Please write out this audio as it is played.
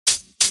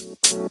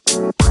Good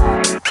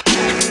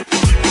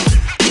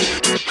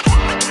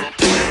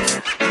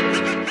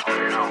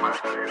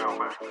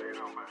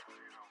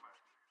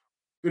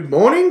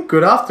morning,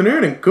 good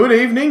afternoon, and good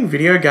evening,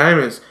 video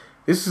gamers.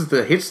 This is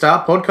the Hit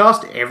Start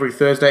podcast every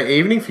Thursday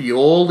evening for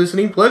your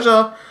listening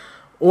pleasure.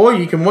 Or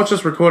you can watch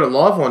us record it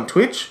live on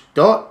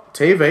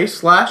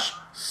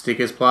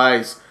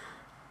twitch.tv/stickersplays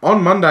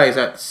on Mondays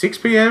at 6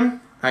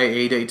 p.m.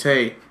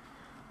 AEDT,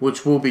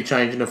 which will be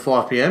changing to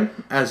 5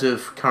 p.m. as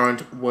of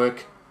current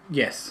work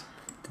Yes.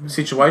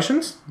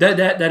 situations.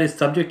 That is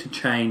subject to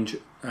change.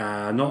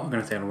 Not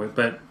going to sound weird,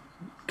 but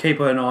keep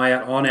an eye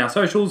out on our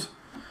socials.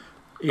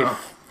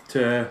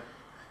 To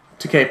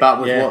keep up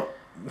with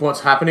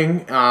what's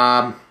happening.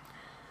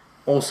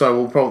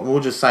 Also, we'll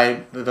just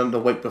say the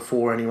week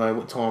before anyway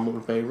what time it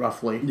would be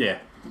roughly. Yeah.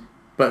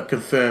 But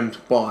confirmed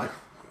by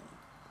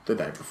the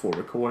day before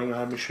recording,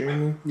 I'm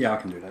assuming. Yeah, I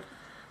can do that.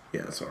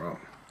 Yeah, that's alright.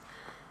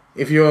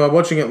 If you're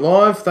watching it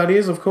live, that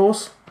is, of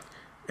course,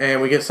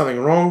 and we get something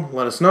wrong,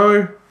 let us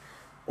know.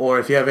 Or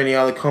if you have any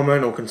other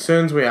comment or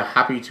concerns, we are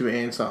happy to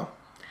answer.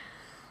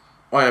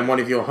 I am one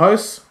of your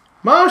hosts,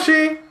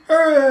 Marshy.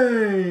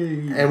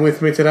 Hooray! And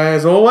with me today,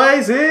 as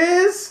always,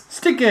 is...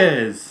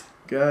 Stickers!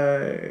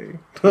 Go.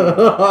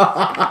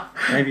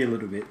 Maybe a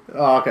little bit.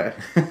 Oh, okay.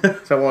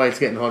 So why it's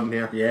getting hot in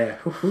here. Yeah.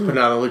 But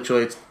no,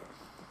 literally,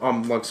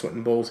 I'm like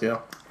sweating balls here.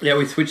 Yeah,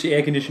 we switched the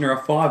air conditioner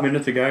off 5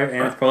 minutes ago,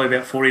 and it's probably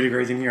about 40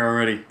 degrees in here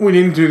already. We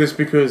didn't do this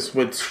because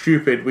we're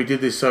stupid. We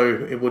did this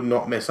so it would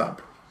not mess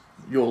up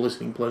your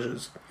listening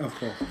pleasures. Of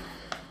course.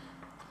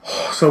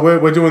 So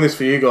we're doing this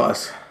for you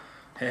guys.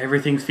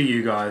 Everything's for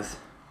you guys.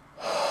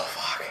 Oh,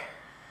 fuck.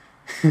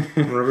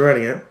 I'm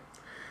regretting it.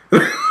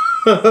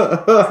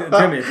 It's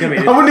gonna be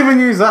I wouldn't even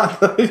use that.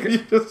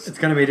 It's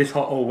going to be this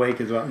hot all week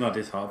as well. Not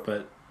this hot,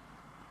 but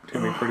it's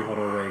going to be pretty hot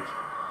all week.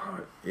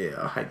 Yeah,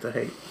 I hate the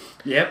heat.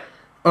 Yep.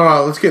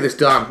 Alright, let's get this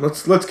done.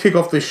 Let's kick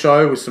off this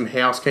show with some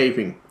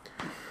housekeeping.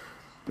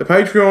 The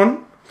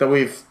Patreon that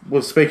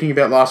was speaking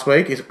about last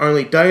week is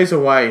only days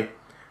away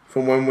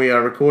from when we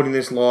are recording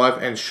this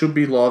live and should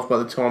be live by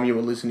the time you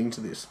are listening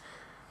to this.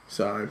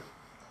 So,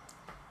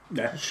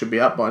 Yeah. it should be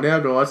up by now,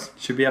 guys.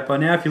 Should be up by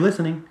now if you're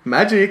listening.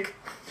 Magic!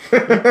 We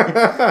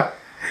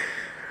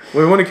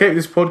want to keep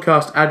this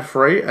podcast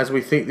ad-free as we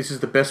think this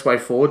is the best way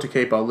forward to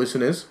keep our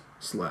listeners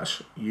 /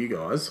 you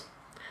guys,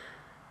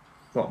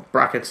 well,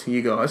 brackets,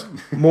 you guys,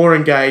 more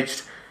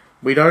engaged.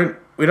 We don't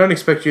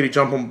expect you to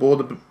jump on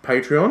board the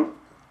Patreon,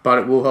 but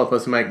it will help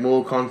us make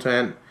more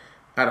content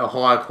at a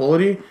higher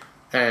quality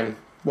and,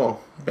 well,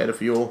 better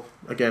for your,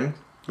 again,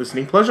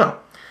 listening pleasure.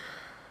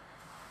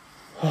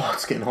 Oh,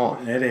 it's getting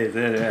hot. It is.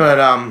 But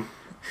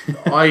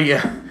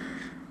I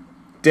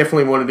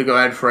definitely wanted to go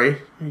ad-free.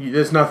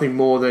 There's nothing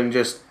more than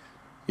just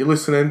you're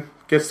listening,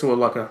 gets to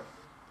a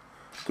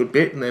good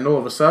bit, and then all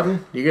of a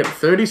sudden you get a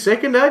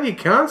 30-second ad you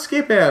can't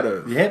skip out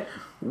of. Yep.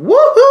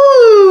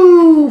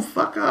 Woohoo!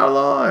 Fuck our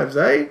lives,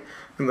 eh?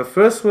 In the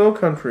first world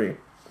country.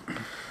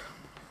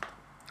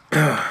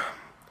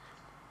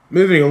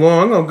 Moving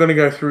along, I'm going to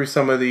go through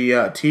some of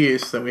the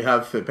tiers that we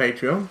have for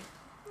Patreon.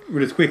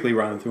 We'll just quickly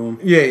run through them.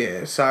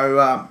 Yeah.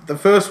 So the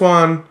first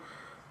one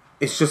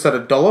is just at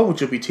 $1,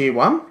 which will be tier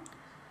 1.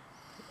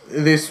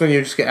 This one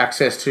you just get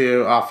access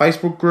to our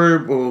Facebook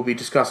group where we'll be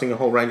discussing a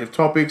whole range of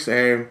topics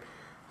and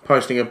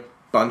posting a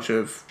bunch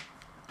of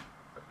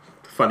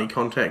funny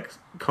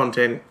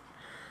content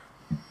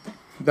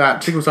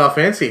that tickles our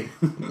fancy.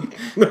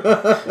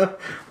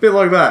 Bit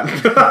like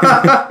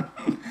that.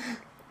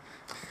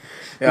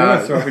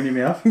 Yeah, throw up in your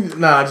mouth.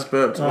 No, I just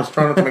burped. I was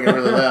trying not to make it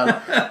really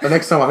loud. The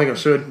next time I think I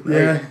should.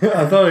 Yeah,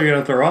 I thought you were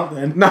going to throw up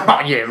then. No,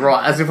 yeah,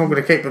 right. As if I'm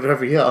going to keep it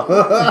over here.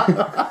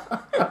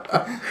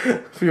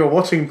 For your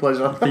watching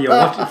pleasure. For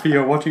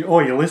your watching,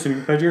 or your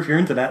listening pleasure if you're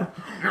into that.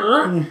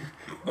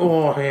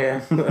 Oh, yeah.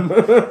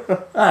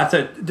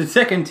 So the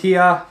second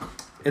tier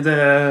is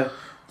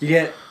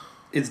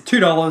it's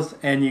 $2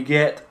 and you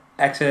get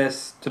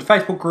access to the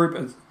Facebook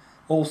group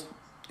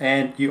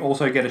and you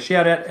also get a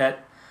shout out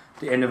at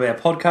the end of our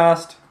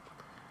podcast.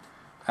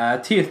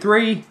 Tier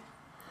 3,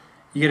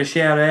 you get a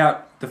shout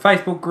out, the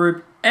Facebook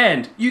group,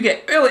 and you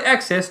get early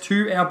access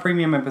to our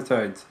premium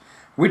episodes,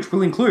 which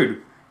will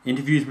include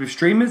interviews with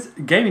streamers,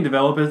 gaming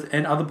developers,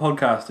 and other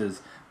podcasters,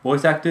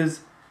 voice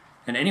actors,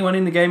 and anyone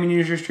in the gaming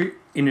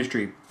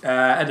industry.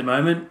 At the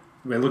moment,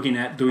 we're looking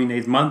at doing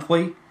these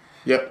monthly.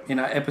 Yep. In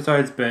our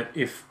episodes, but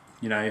if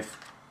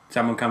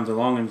someone comes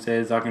along and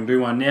says I can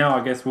do one now,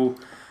 I guess we'll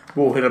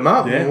hit them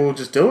up and we'll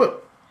just do it.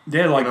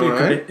 Yeah, like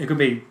it could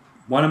be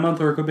one a month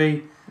or it could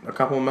be a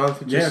couple of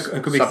months.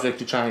 It could be subject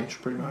to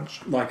change, pretty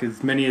much. Like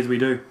as many as we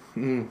do.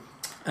 We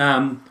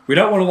don't want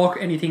to lock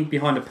anything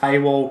behind a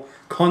paywall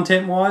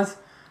content wise.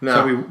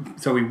 No.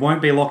 So we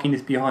won't be locking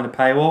this behind a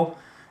paywall.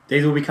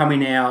 These will be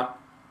coming out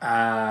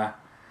at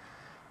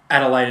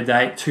a later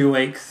date, 2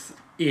 weeks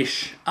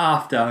ish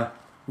after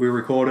we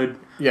recorded.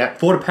 Yeah.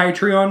 For the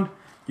Patreon,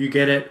 you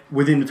get it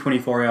within the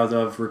 24 hours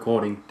of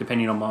recording,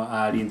 depending on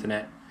the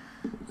internet.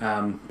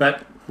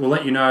 But we'll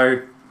let you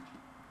know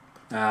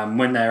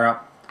when they're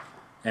up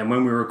and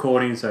when we're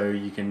recording, so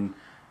you can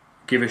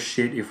give a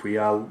shit if we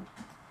are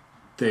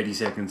 30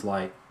 seconds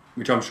late,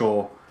 which I'm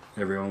sure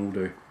everyone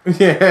will do.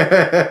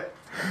 Yeah,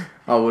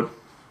 I would.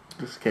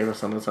 Just keep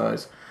us on the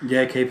toes.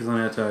 Yeah, keep us on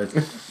our toes.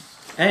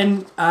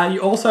 And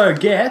you also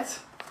get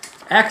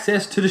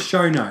access to the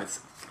show notes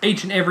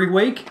each and every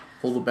week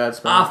All the bad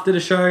stuff. after the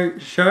show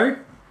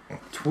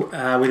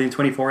within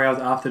 24 hours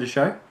after the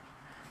show.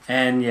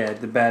 And yeah,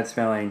 the bad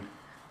spelling.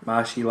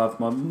 Marshy loves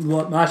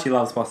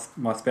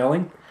my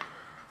spelling.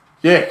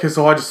 Yeah, because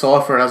I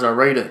decipher it as I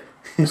read it.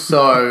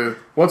 So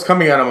what's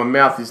coming out of my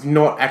mouth is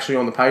not actually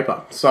on the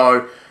paper.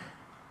 So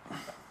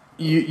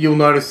you'll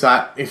notice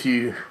that if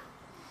you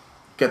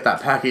get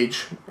that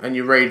package and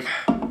you read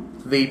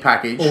the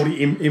package. All the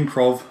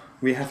improv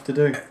we have to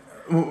do.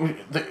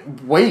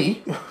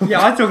 We?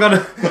 Yeah, I still got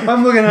to...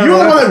 I'm looking at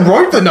You're the one that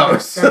wrote the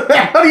notes.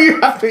 How do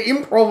you have to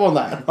improv on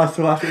that? I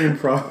still have to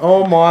improv.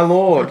 Oh my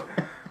lord.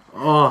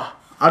 Oh,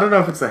 I don't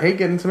know if it's the heat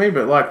getting to me,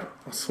 but like,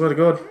 I swear to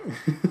God.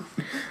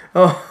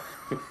 Oh,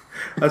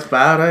 that's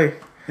bad, eh?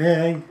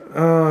 Yeah.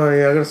 Oh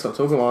yeah, I gotta stop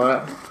talking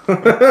like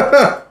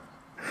that.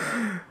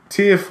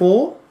 Tier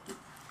 4.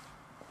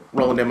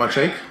 Rolling down my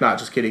cheek. Nah,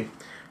 just kidding.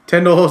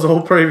 $10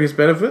 all previous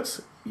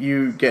benefits.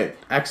 You get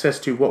access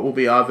to what will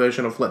be our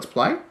version of Let's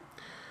Play.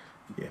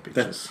 Yeah,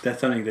 bitches. That's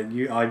something that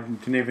I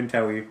didn't even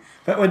tell you.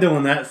 But we're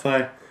doing that,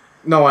 so...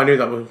 No, I knew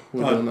that we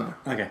were doing that.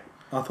 Okay.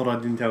 I thought I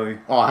didn't tell you.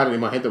 Oh, I had it in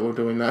my head that we were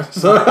doing that.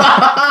 So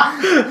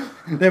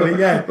There we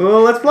go.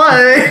 well, let's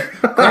play.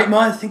 Great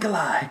minds think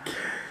alike.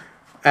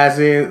 As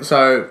in,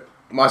 so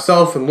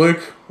myself and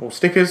Luke, or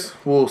Stickers,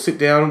 will sit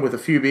down with a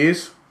few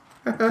beers.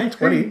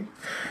 20.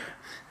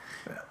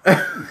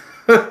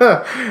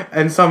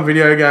 And some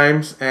video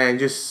games and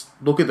just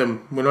look at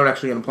them. We're not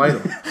actually going to play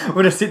them.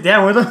 We'll just sit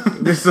down with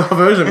them. This is our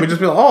version. We just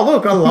be like, oh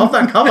look, I love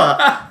that cover.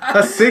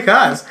 That's sick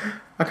as.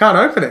 I can't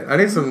open it. I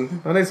need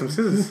some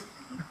scissors.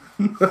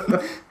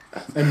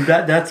 And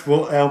that's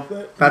what our...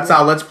 That's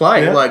our Let's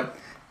Play. Yeah. Like,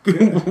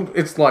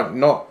 it's like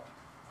not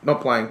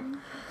playing.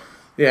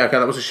 Yeah, okay,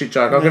 that was a shit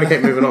joke. I'm going to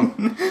keep moving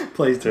on.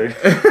 Please do.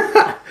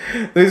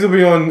 These will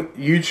be on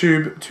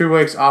YouTube 2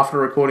 weeks after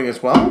recording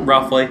as well.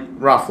 Roughly.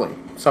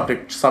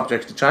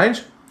 Subject to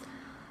change.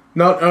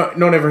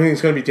 Not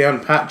everything's going to be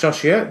down pat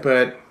just yet,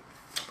 but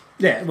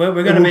Yeah, we're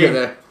going to we'll get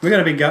there. We're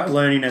going to be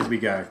learning as we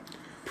go.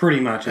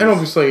 Pretty much. And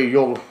obviously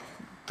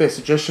their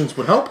suggestions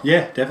would help.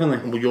 Yeah,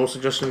 definitely. Well, your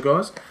suggestions,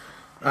 guys.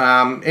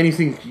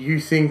 Anything you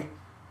think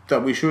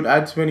that we should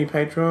add to any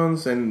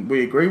Patreons and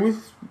we agree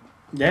with?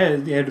 Yeah, to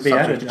be Subject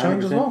added. to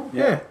change as 100%. well.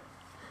 Yeah.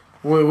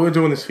 We're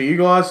doing this for you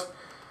guys.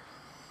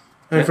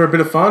 And for a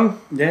bit of fun.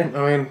 Yeah.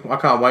 I mean, I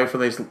can't wait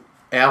for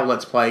our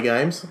Let's Play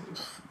games.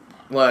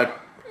 Like,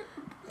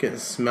 getting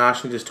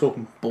smashed and just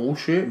talking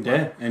bullshit.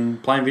 Yeah,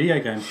 and playing video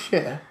games.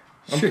 Yeah.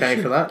 I'm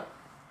game for that.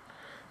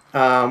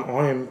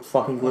 I am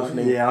fucking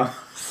glistening. Yeah.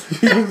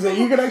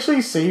 You can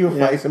actually see your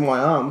face in my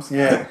arms.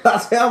 Yeah.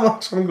 That's how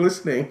much I'm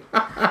glistening.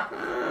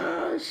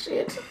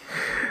 Shit.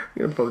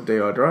 I'm gonna probably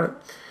dehydrate.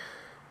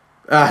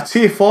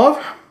 Tier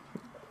 5,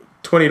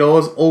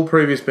 $20, all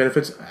previous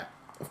benefits,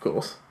 of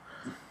course.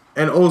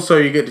 And also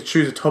you get to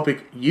choose a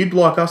topic you'd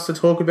like us to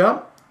talk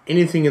about.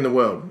 Anything in the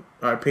world.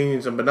 Our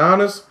opinions on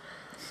bananas.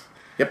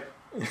 Yep.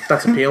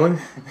 That's appealing.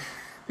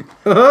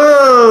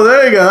 Oh,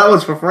 there you go. That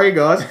was for free,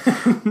 guys.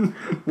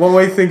 What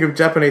we think of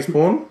Japanese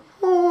porn?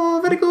 Oh,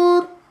 very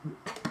good.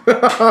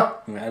 I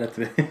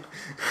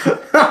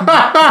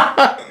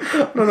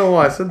don't know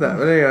why I said that,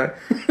 but anyway.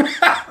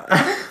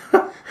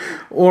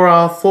 Or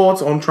our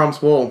thoughts on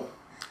Trump's wall.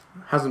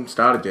 Hasn't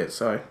started yet,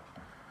 so.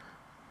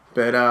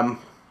 But,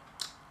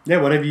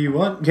 Yeah, whatever you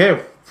want. yeah,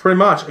 pretty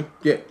much.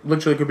 Yeah,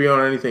 literally could be on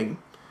anything.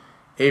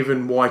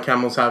 Even why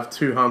camels have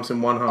 2 humps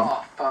and 1 hump.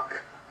 Oh,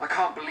 fuck. I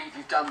can't believe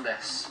you've done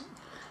this.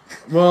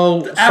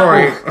 Well,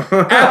 sorry.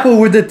 Apple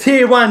with the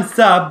tier 1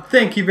 sub.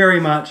 Thank you very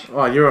much.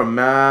 Oh, you're a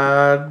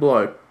mad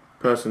bloke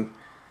person.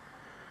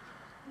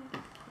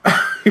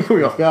 He put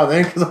me off guard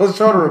then because I was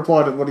trying to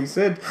reply to what he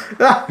said.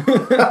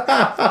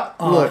 Oh,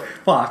 Look.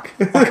 fuck.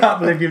 I can't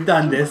believe you've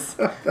done this.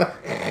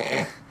 I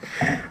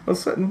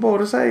was sitting bored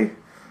to say.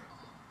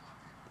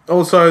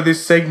 Also,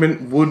 this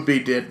segment would be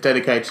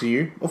dedicated to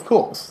you, of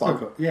course. Like,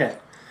 Yeah.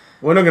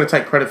 we're not going to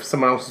take credit for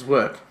someone else's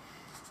work.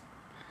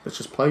 It's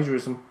just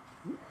plagiarism,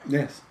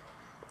 Yes.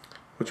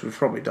 which we've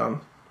probably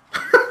done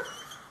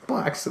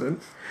by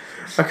accident.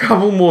 A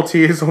couple more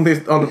tiers on the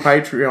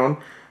Patreon,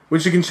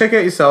 which you can check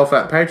out yourself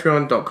at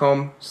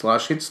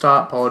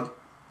patreon.com/hitstartpod.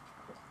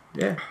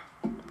 Yeah.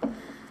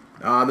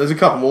 There's a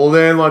couple more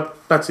there. Like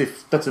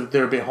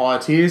they're a bit higher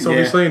tiers,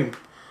 obviously, and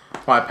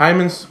higher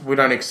payments. We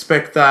don't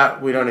expect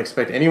that. We don't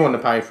expect anyone to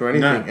pay for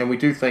anything, and we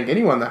do thank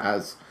anyone that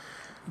has.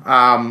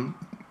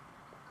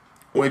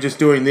 We're just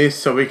doing this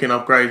so we can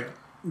upgrade,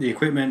 The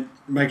equipment,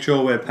 make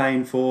sure we're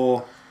paying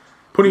for...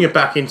 putting it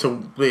back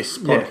into this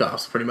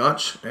podcast, pretty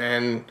much,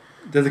 and.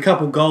 There's a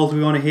couple goals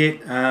we want to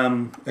hit. A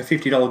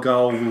 $50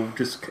 goal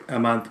a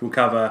month will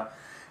cover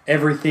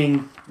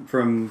everything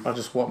from... I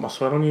just wipe my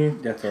sweat on you.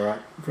 That's all right.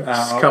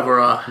 Just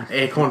cover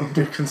aircon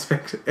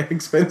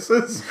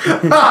expenses.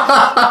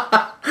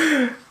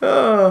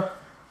 But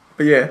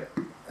yeah.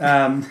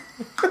 Yeah,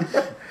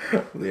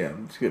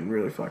 it's getting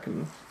really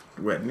fucking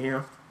wet in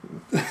here.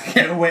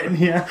 Getting wet in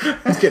here.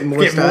 It's getting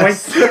moist. Get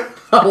moist.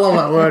 I love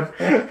that word.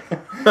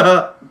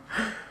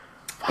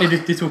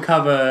 This will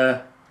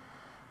cover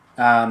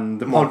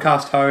the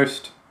podcast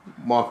host,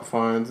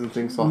 Microphones and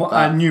things like a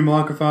that. new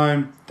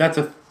microphone. That's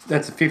a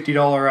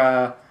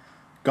 $50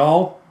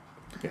 goal.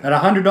 Yeah.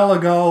 At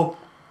 $100 goal,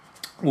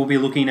 we'll be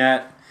looking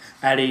at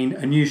adding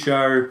a new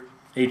show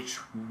each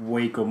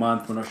week or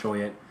month. We're not sure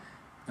yet.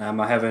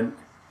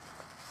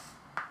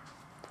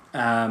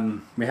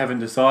 We haven't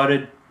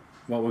decided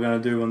what we're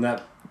going to do on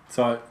that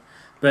site,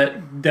 but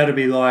that'll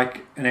be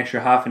like an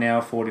extra half an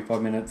hour,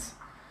 45 minutes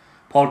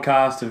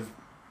podcast of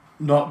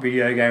not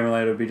video game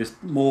related. It'll be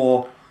just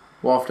more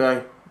Life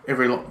day.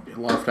 Every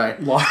life day.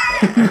 like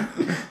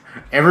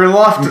Every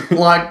life,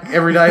 like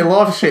everyday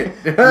life shit.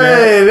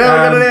 Hey,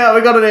 Yeah, now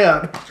we got it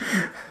out.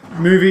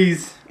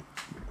 movies,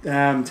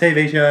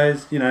 TV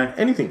shows,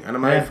 Anything.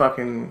 Anime, Yeah.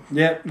 fucking...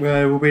 Yeah,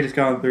 we'll be just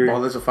going through. Oh,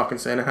 there's a fucking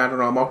Santa hat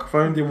on our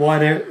microphone. Why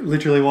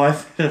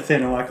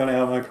sound like on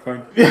our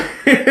microphone?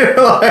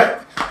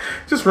 Like,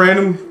 just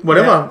random,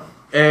 whatever.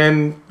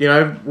 And,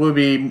 it'd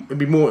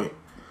be more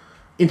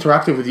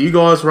interactive with you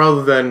guys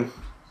rather than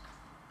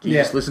you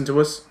just listen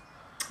to us.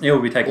 Yeah,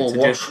 we'll be taking Or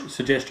watch.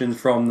 suggestions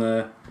from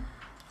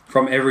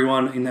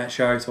everyone in that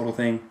show, sort of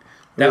thing.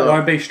 That Yeah.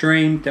 won't be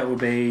streamed. That will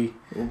be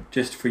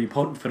just for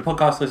for the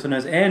podcast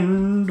listeners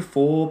and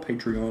for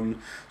Patreon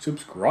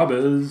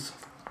subscribers.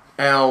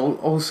 And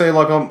I'll say,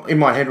 like, I'm in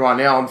my head right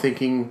now, I'm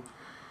thinking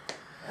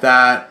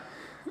that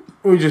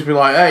we just be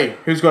like, hey,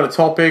 who's got a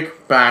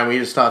topic? Bang, we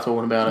just start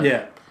talking about it.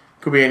 Yeah,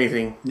 Could be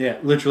anything. yeah,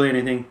 literally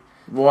anything.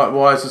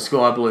 Why is the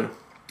sky blue?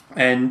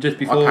 And just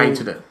before I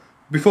painted it.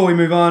 Before we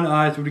move on,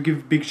 I would give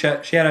a big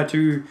shout out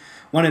to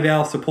one of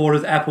our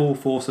supporters, Apple,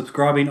 for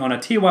subscribing on a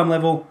tier 1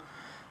 level.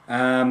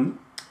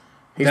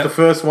 He's the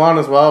first one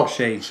as well.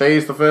 She's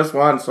the first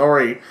one,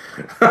 sorry.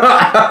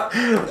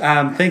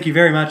 Thank you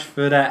very much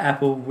for that,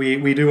 Apple.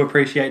 We do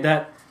appreciate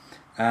that.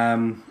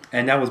 And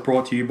that was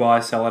brought to you by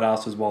Salad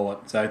Arse's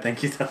Wallet. So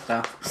thank you to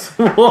that.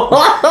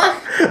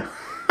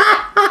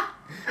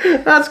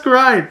 That's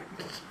great.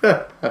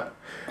 Okay,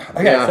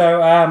 Yeah.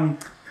 so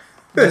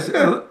just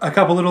a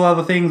couple little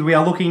other things. We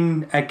are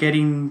looking at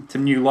getting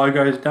some new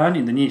logos done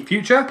in the near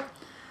future.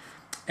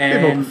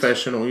 Bit more And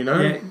professional,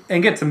 yeah,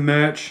 and get some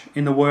merch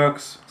in the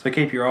works. So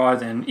keep your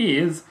eyes and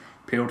ears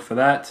peeled for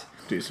that.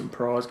 Do some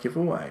prize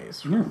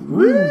giveaways.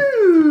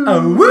 Woo!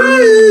 Oh,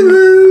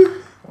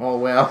 woo! Oh,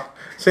 wow.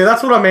 See,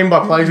 that's what I mean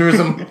by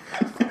plagiarism.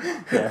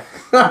 Yeah.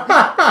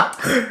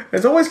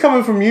 It's always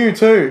coming from you,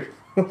 too.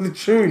 The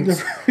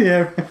tunes.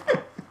 Yeah.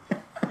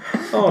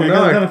 Oh, I've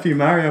done no. a few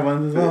Mario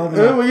ones as well.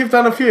 Well, you've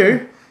done a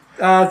few.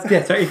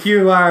 Yeah, so if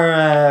you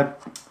are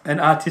an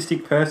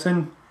artistic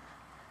person,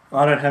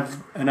 I don't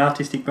have an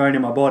artistic bone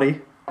in my body,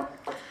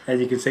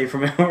 as you can see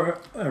from our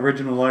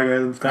original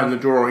logos and stuff. And the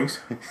drawings.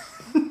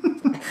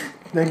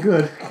 They're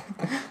good.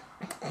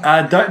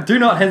 Do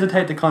not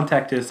hesitate to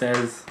contact us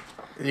as...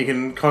 You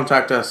can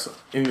contact us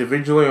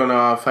individually on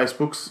our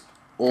Facebooks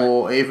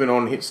or even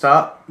on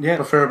Hitstart. Yeah.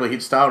 Preferably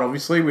Hitstart,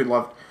 obviously. We'd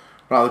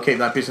rather keep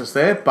that business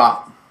there.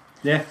 But,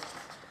 Yeah.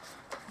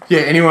 yeah,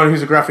 anyone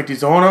who's a graphic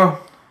designer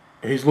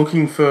who's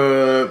looking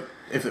for...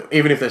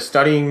 Even if they're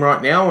studying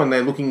right now and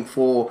they're looking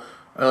for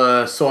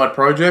a side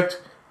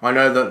project, I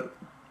know that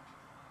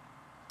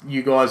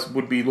you guys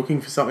would be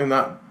looking for something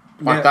that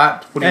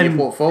to put in your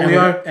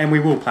portfolio. And we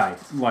will pay.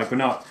 Like, we're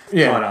not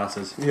side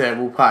asses. Yeah,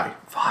 we'll pay.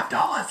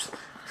 $5.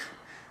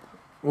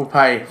 We'll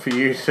pay for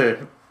you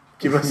to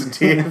give us a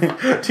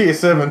tier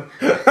 7.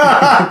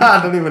 I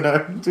don't even know.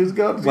 Who's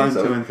got tier 1,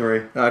 7? 2, and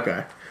 3.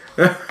 Okay.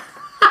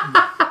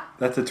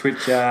 That's a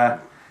Twitch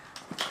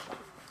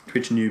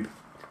noob.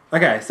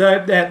 Okay,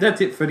 so that's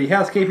it for the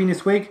housekeeping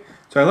this week.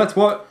 So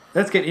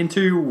let's get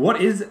into what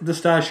is the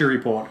Starship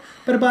Report.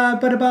 Ba-da-ba,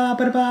 ba-da-ba,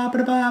 ba-da-ba,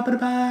 ba-da-ba,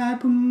 ba-da-ba,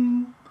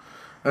 boom.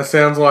 That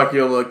sounds like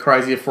you're the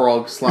Crazy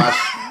Frog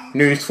 /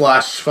 News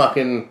Flash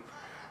fucking...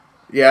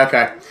 Yeah,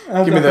 okay.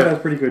 Give me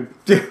That's pretty good.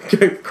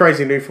 the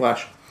Crazy New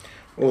Flash.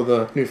 Or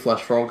the New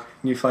Flash Frog.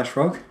 New Flash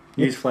Frog?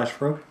 News Flash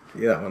Frog?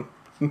 Yeah, that one.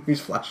 News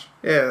Flash.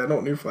 Yeah,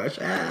 not New Flash.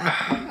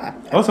 Ah.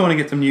 I also want to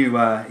get some new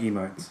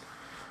emotes.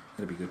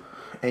 That'd be good.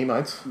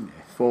 Emotes.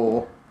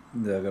 For...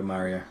 The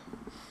Mario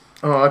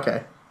Oh,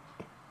 okay.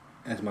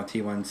 as my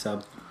tier 1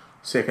 sub.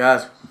 Sick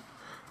as.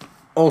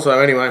 Also,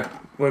 anyway,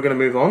 we're going to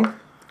move on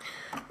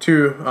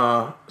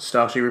to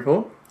Starship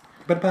Report.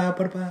 Ba-da-ba,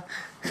 ba-da-ba.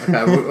 Okay,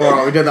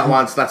 alright, we did that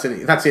once. That's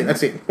it.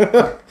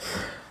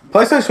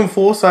 PlayStation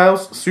 4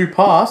 sales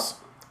surpass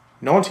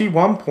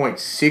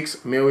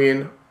 91.6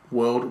 million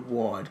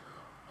worldwide.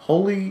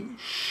 Holy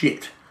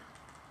shit.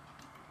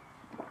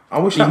 I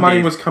wish that money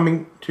Indeed. was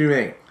coming to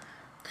me.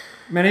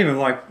 Man, even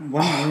like 1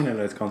 million of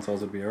those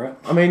consoles would be alright.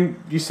 I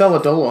mean, you sell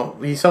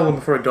 $1. You sell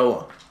them for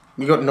 $1.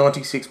 You got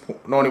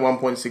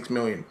 91.6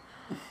 million.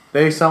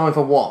 They're selling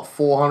for what?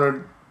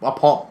 400 a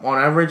pop on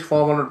average,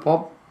 500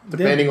 pop,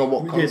 depending on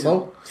what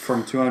console.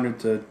 From 200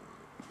 to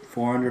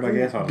 400, I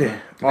guess. I don't Yeah.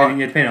 know.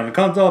 Depending on the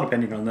console,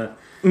 depending on the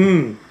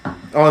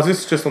Oh, is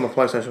this just on the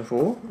PlayStation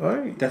 4?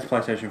 Oh, That's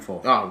PlayStation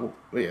 4. well,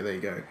 yeah, there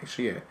you go.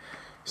 Actually, yeah.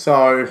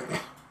 So,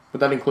 would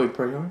that include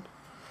pre-owned?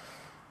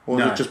 Or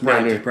is it just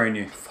brand new? Just brand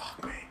new.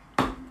 Fuck me.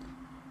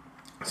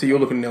 So you're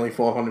looking nearly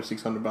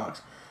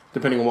 $500-$600,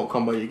 depending on what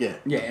combo you get.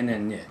 Yeah, and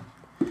then, yeah.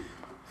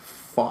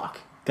 Fuck.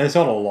 They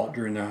sold a lot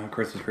during the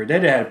Christmas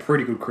period. They had a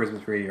pretty good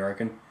Christmas period, I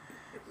reckon.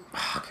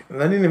 Fuck. And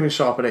they didn't even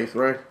show up at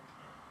E3.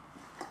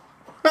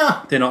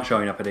 They're not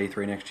showing up at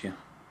E3 next year.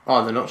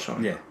 Oh, they're not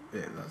showing. Yeah.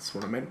 Yeah, that's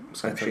what I meant.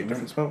 Same That's shit, what I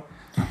different spell.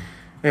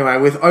 Anyway,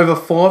 with over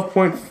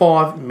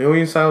 5.5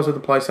 million sales of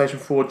the PlayStation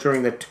 4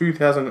 during the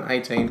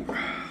 2018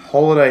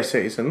 holiday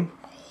season,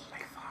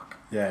 holy fuck,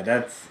 Yeah,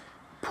 that's...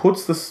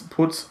 puts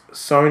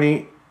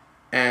Sony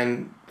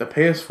and the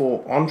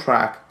PS4 on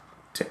track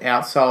to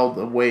outsell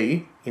the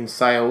Wii in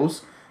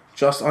sales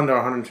just under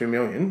 102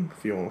 million,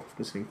 for your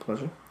listening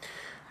pleasure,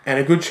 and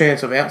a good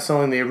chance of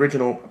outselling the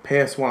original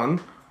PS1,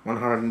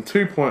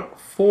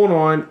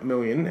 102.49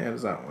 million. How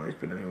does that work?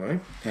 But anyway.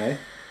 Okay.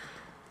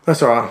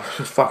 That's alright.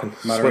 Just fucking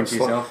Muttering to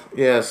yourself.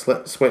 Yeah,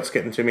 sweat's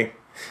getting to me.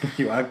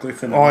 You are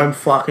glistening. I'm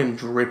fucking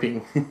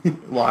dripping.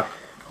 Like,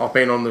 I've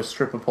been on the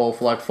stripper pole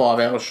for like 5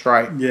 hours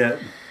straight. Yeah.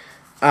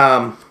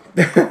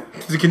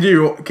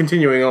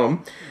 Continuing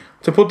on,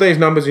 to put these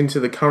numbers into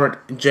the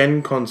current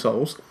gen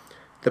consoles,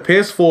 the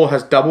PS4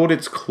 has doubled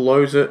its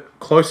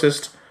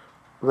closest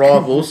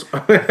rivals. I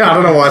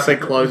don't know why I say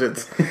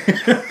closest.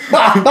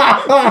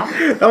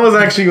 That was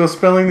actually your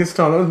spelling this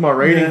time. That was my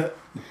reading.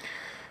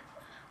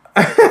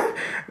 Yeah.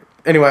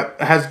 Anyway,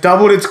 has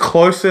doubled its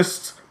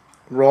closest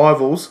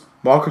rivals,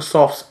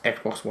 Microsoft's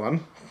Xbox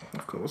One,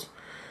 of course.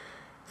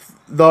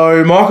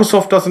 Though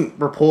Microsoft doesn't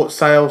report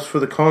sales for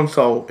the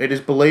console, it is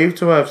believed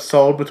to have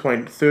sold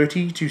between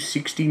 30 to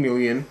 60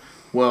 million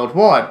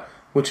worldwide,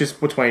 which is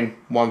between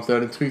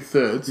 1/3 and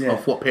 2/3 Yeah.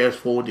 of what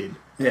PS4 did.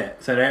 Yeah,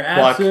 so they're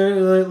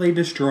absolutely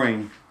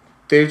destroying.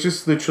 They're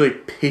just literally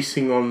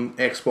pissing on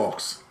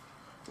Xbox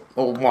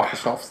or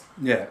Microsoft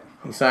Yeah.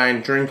 and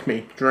saying, drink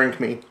me, drink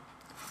me.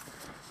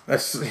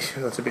 That's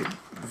a bit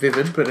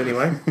vivid, but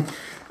anyway.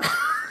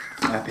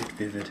 A bit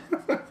vivid.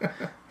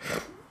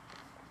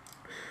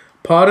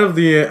 Part of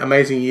the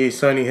amazing year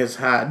Sony has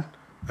had,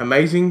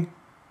 amazing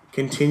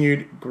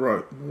continued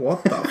growth.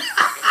 What the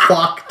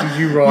fuck did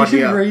you You write should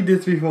here? read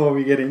this before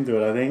we get into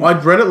it, I think.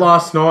 I'd read it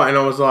last night and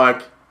I was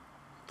like,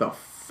 the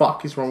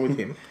fuck is wrong with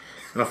him?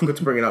 And I forgot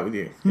to bring it up with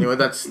you. Anyway,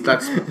 that's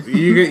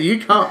you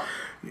can't.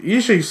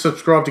 You should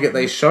subscribe to get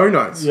these show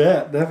notes.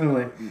 Yeah,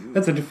 definitely.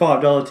 That's a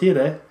 $5 tier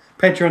there.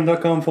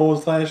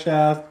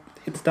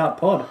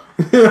 Patreon.com/hitstartpod.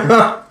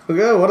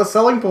 Yeah, what a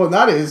selling point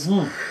that is.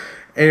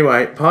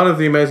 Anyway, part of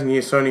the amazing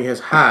year Sony has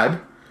had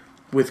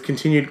with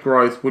continued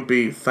growth would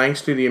be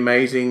thanks to the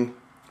amazing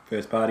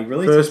First party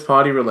releases. first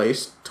party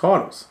release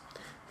titles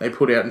they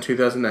put out in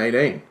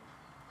 2018.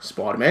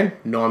 Spider-Man,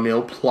 9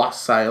 mil plus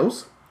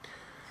sales.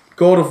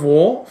 God of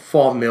War,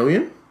 5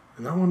 million.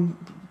 And that one,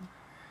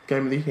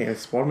 Game of the Year,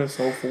 Spider-Man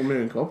sold 4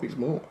 million copies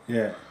more.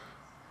 Yeah.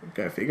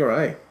 Go figure,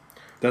 eh?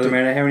 Doesn't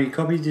matter how many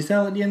copies you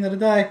sell at the end of the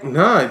day.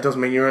 No, it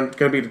doesn't mean you're going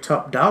to be the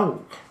top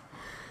dog.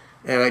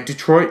 Anyway,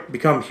 Detroit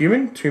Become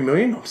Human, 2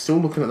 million. I'm still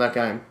looking at that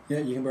game. Yeah,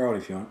 you can borrow it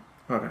if you want.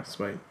 Okay,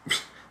 sweet.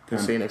 We'll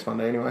see you next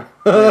Monday anyway.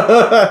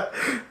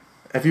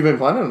 Have you been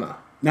playing it or not?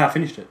 No, I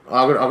finished it.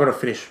 I've got to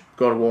finish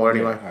God of War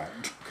anyway. Yeah, alright.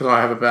 Because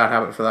I have a bad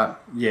habit for that.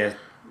 Yeah.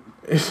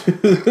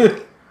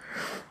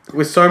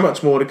 With so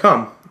much more to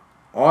come,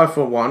 I,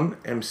 for one,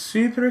 am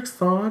super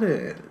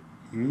excited.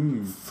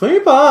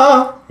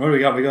 Super! What do we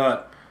got? We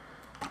got...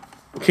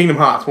 Kingdom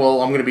Hearts.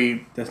 Well, I'm going to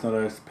be... That's not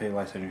a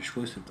PlayStation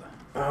exclusive, though.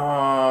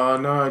 Oh,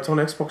 no. It's on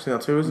Xbox now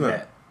too, isn't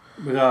it?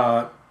 Yeah. We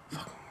got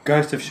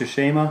Ghost of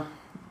Tsushima.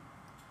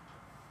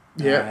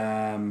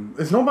 Yeah.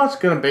 There's not much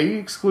going to be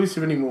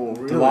exclusive anymore,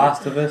 really. The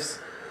Last of Us.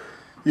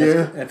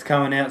 Yeah. That's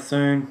coming out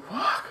soon.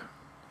 Fuck.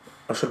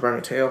 I should bring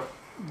a towel.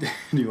 Do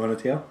you want a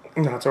towel?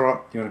 No, it's alright.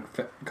 Do you want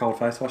a cold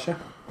face washer?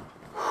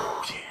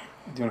 Yeah.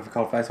 Do you want a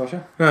cold face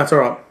washer? No, it's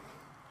alright.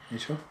 You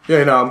sure?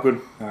 Yeah, no, I'm good.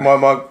 Alright.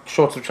 My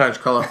shorts have changed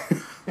colour.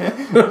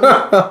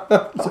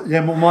 So,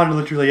 yeah, mine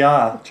literally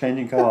are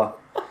changing colour.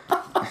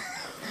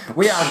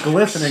 We are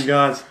glistening,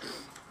 guys.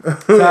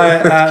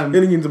 So,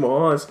 Getting into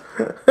my eyes.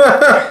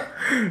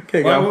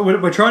 Okay, well,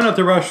 we're trying not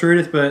to rush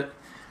through this, but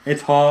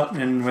it's hot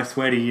and we're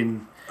sweaty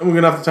and we're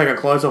going to have to take our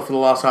clothes off for the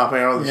last half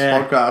hour of this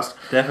Yeah. podcast.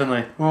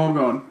 definitely. Oh,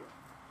 God.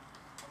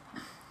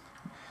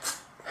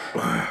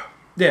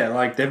 Yeah,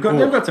 like they've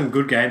got some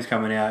good games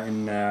coming out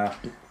in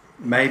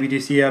maybe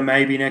this year,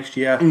 maybe next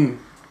year.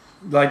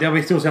 Like they'll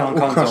be still selling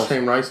Crash consoles.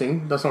 Team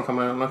Racing. That's not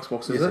coming out on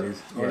Xbox, is Yes, it? it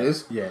is. Oh, Yeah. it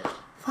is? Yeah.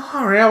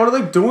 Far out. What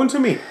are they doing to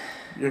me?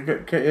 Yeah,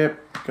 go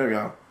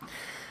go.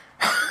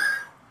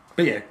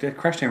 But yeah, the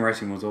Crash Team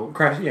Racing was all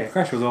Crash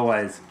was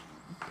always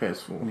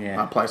PS4.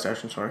 Yeah.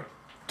 PlayStation, sorry.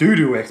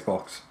 doo-doo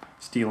Xbox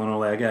stealing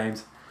all our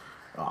games.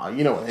 Oh,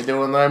 you know what they're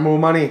doing though. More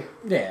money.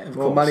 Yeah, of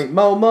More course. money.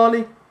 More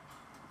money.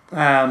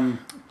 Yeah,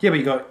 but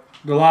you got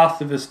The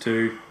Last of Us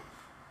 2,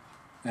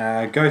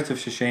 Ghost of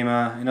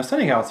Tsushima, and there's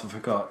something else I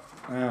forgot.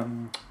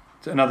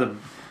 It's another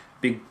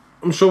big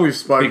I'm sure we've Big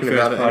spoken first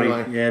about it party.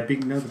 anyway.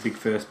 Yeah, another big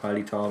first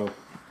party title.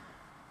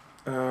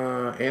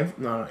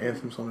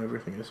 Anthem's on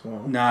everything as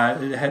well. No,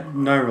 it had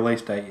no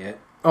release date yet.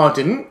 Oh, it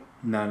didn't?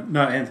 No,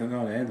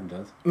 Anthem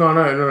does. No,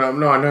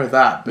 I know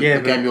that, but Yeah,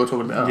 the game you're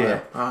talking about. Yeah,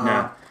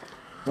 no.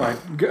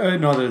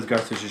 Neither is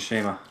Ghost of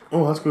Tsushima.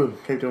 Oh, that's good.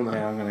 Keep doing that.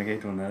 Yeah, I'm gonna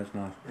keep doing that. It's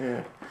nice.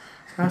 Yeah.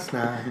 That's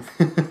nice.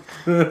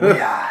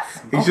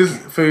 Yes. He's just,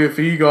 for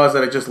you guys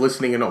that are just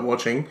listening and not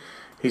watching,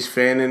 he's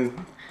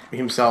fanning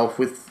himself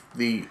with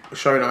the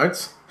show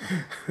notes,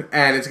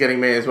 and it's getting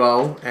me as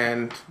well,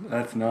 and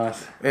That's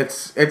nice.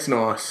 it's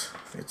nice.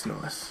 It's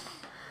nice.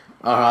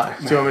 Alright,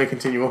 do you want me to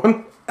continue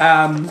on?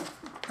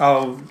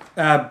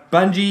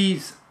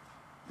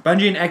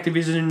 Bungie and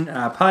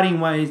Activision parting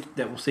ways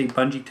that will see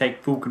Bungie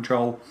take full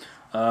control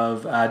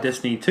of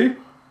Destiny 2.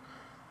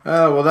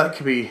 Well, that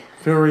could be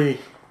very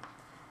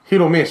hit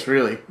or miss,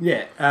 really.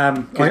 Yeah,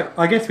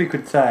 I guess we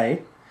could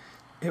say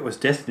it was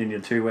Destiny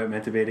 2 weren't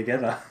meant to be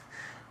together.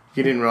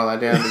 You didn't write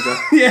that down, did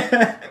you?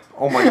 Yeah.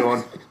 Oh my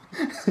god.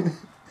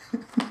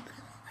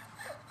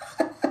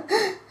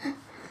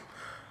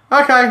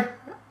 Okay.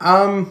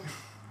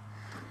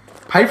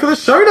 Pay for the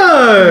show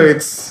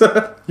notes.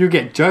 You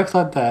get jokes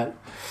like that.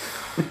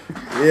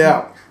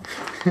 Yeah.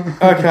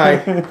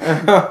 Okay.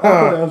 That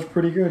was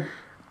pretty good.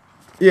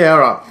 Yeah,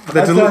 alright. The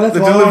That's why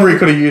delivery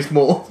could have used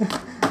more.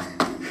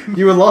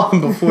 You were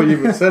laughing before you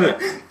even said it.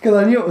 Because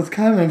I knew it was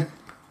coming.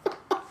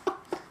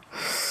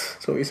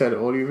 That's what you say to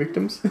audio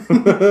victims.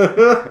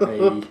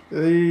 Hey.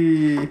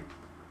 Hey.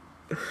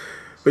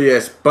 But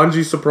yes,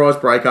 Bungie's surprise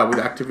breakup with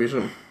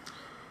Activision.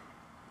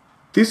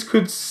 This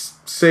could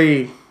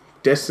see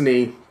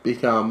Destiny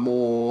become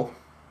more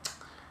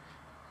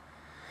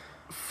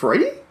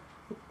free,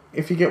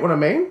 if you get what I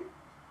mean.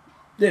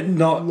 Yeah,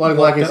 not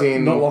Like as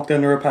in- not locked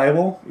under a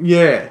paywall.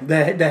 Yeah,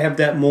 They have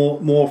that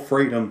more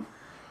freedom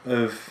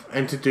of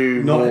and to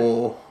do Not-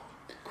 more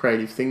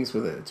creative things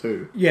with it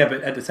too. yeah,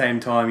 but at the same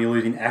time you're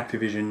losing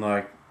Activision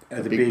like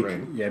as a big big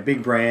brand.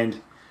 big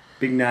brand,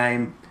 big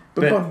name.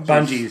 But But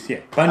Bungie's-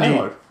 Bungie.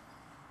 Halo.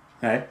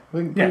 Hey, I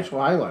think Yeah. Bungie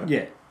Halo.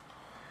 yeah,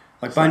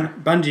 like So-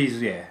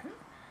 Bungie's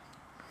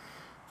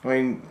I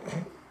mean,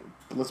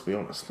 let's be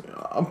honest.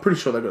 I'm pretty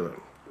sure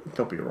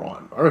they'll be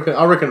alright. I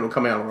reckon it'll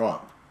come out alright.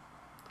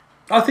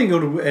 I think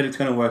it's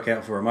going to work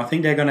out for them. I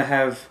think they're going to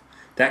have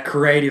that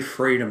creative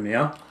freedom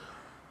now.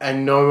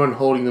 And no one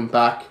holding them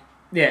back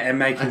Yeah, and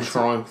making and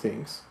trying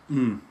things.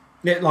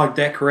 Yeah, like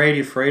that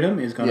creative freedom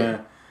is going to, Yeah.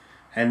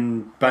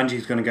 and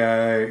Bungie's going to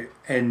go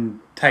and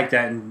take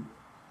that and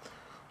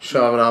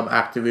Shove it up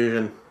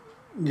Activision.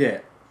 yeah,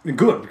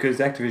 good because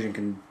Activision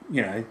can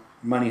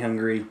money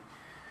hungry.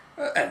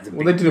 Well,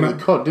 they did it with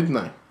COD, didn't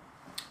they?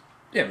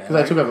 Yeah, man. Because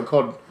they took over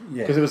COD.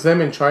 Yeah. Because it was them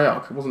in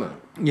Treyarch, wasn't it?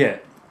 Yeah,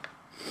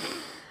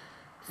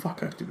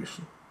 Fuck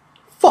Activision.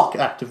 Fuck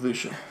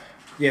Activision.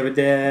 yeah, but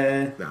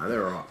they're. Nah,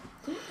 they're alright.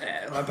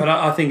 But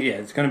I think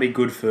it's going to be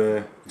good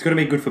for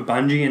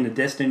Bungie and the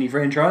Destiny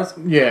franchise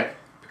Yeah.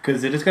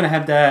 because they're just going to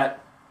have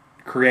that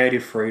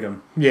creative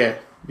freedom. Yeah.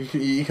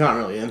 You can't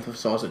really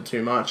emphasise it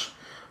too much.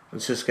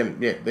 It's just going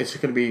to... Yeah, it's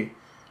just going to be...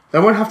 They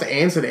won't have to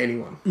answer to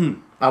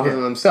anyone. Other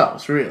than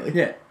themselves, really.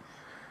 Yeah,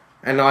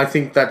 And I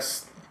think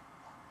that's...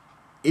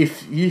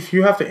 If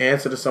you have to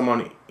answer to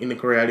someone in the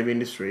creative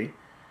industry...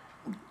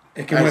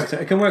 it can work.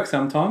 It can work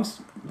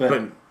sometimes, But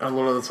a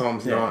lot of the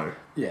times, Yeah. no.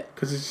 yeah,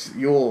 Because it's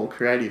your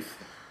creative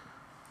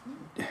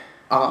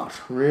art,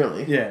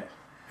 really. yeah.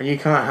 And you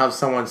can't have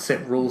someone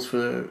set rules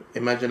for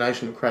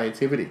imagination and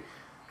creativity.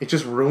 It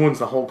just ruins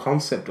the whole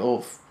concept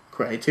of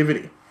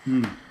creativity.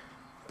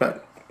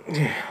 But,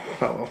 yeah,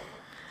 oh well.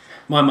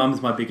 My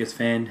mum's my biggest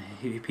fan.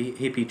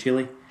 Hippie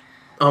Chili.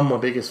 I'm my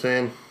biggest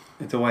fan.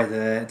 It's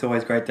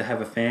always great to have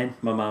a fan.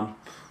 My mum.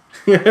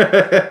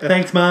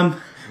 Thanks,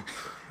 mum.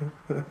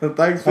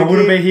 Thanks, Vicky. I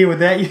wouldn't be here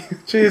without you.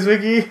 Cheers,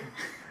 Vicky.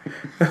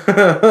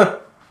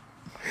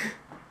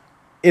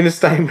 In a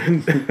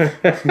statement,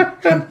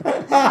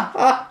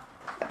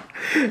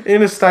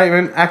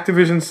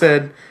 Activision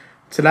said,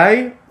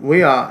 "Today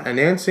we are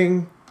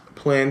announcing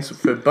plans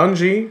for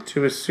Bungie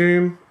to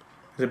assume."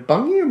 Is it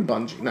Bungie or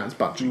Bungie? No, it's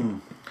Bungie.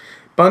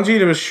 Bungie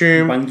to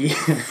assume. Bungie.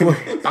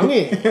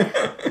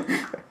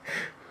 Bungie.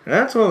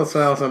 That's one of the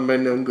sales I've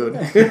been doing good.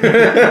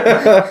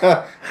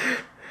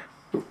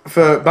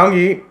 For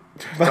Bungie.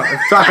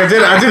 Fuck, I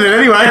did it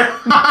anyway.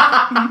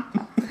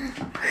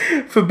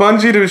 For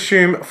Bungie to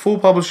assume full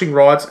publishing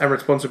rights and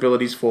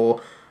responsibilities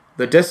for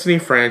the Destiny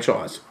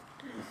franchise.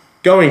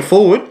 Going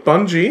forward,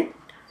 Bungie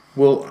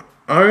will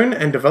own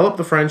and develop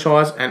the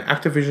franchise, and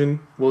Activision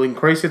will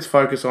increase its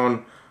focus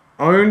on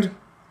owned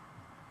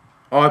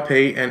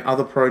IP and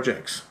other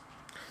projects.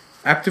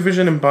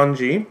 Activision and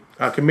Bungie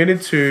are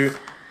committed to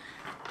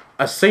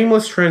a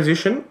seamless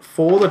transition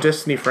for the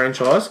Destiny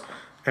franchise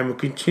and will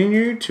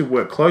continue to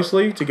work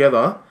closely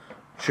together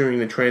during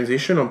the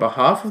transition on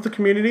behalf of the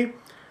community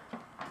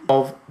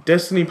of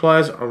Destiny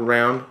players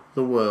around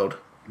the world.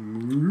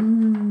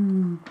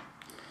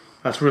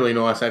 That's really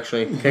nice,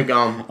 actually. Keep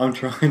going. I'm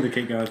trying to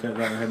keep going with that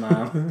with my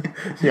arm.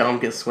 Yeah, I'm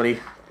getting sweaty.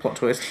 Plot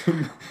twist.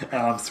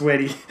 I'm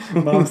sweaty.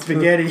 Mum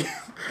spaghetti.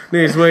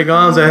 His weak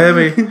arms are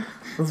heavy.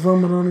 There's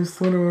vomit on his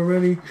sweater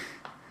already.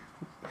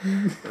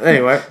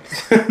 Anyway,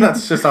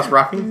 that's just us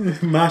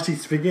Marshy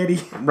spaghetti.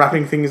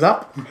 wrapping things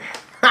up.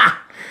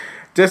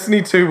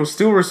 Destiny 2 will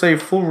still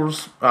receive full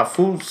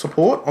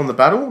support on the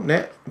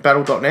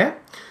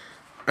battle.net,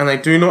 and they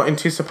do not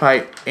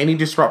anticipate any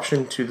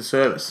disruption to the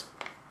service.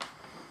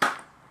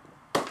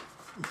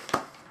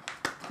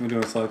 We're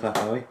doing a slow clap,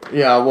 are we?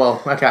 Yeah,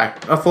 well, okay.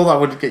 I thought that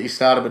would get you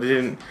started, but it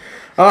didn't.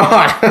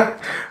 Alright,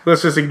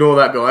 let's just ignore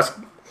that, guys.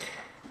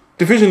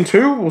 Division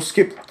 2 will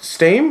skip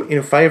Steam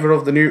in favour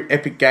of the new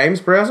Epic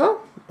Games browser.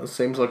 It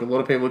seems like a lot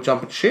of people are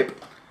jumping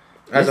ship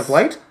as of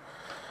late.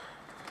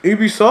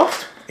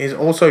 Ubisoft is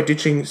also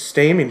ditching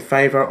Steam in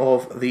favour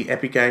of the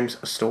Epic Games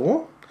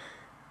store.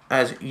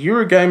 As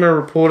Eurogamer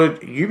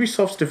reported,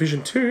 Ubisoft's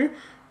Division 2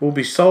 will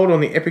be sold on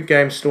the Epic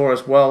Games store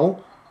as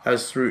well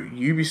as through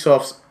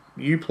Ubisoft's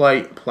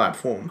Uplay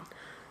platform.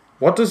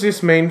 What does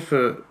this mean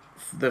for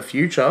the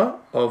future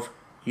of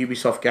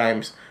Ubisoft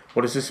games?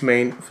 What does this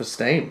mean for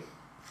Steam?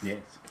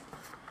 Yes.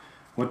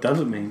 What does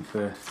it mean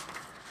for...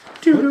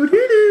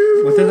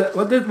 Doo-doo-doo-doo.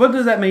 What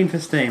does that mean for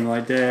Steam?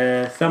 Like,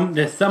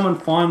 there's someone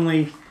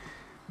finally...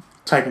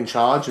 Taking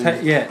charge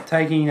and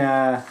taking...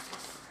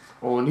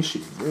 or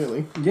initiative,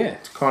 really. Yeah.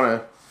 To kind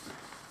of...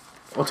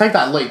 Or take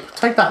that leap.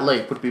 Take that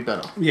leap would be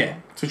better. Yeah.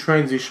 To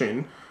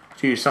transition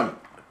to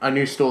a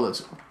new store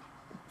that's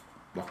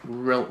like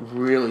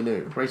really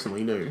new,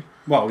 recently new.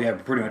 Well, yeah,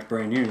 pretty much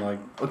brand new. Like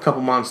a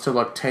couple months to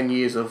like 10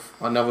 years of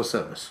another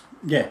service.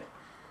 Yeah.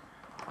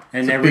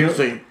 And it's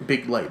a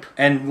big leap.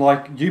 And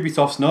like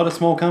Ubisoft's not a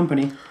small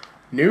company.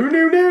 No,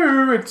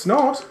 it's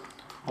not.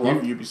 I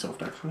love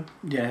Ubisoft actually.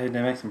 Yeah,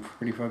 they make some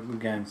pretty fucking good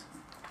games.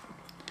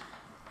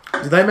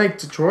 Did they make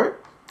Detroit?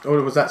 Or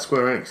was that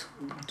Square Enix?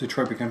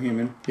 Detroit Become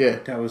Human. Yeah.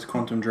 That was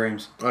Quantum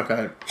Dreams.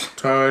 Okay.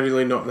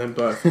 Totally not them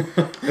both.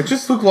 It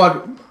just looked like...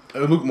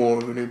 It looked more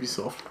of an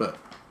Ubisoft, but...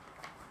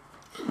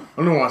 I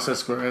don't know why I said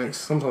Square Enix.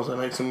 Sometimes they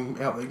make some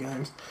out there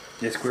games.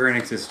 Yeah, Square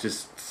Enix is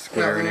just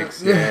Square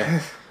Enix.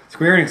 Yeah.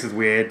 Square Enix is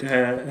weird.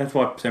 That's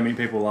why so many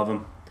people love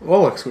them. I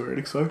like Square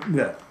Enix though.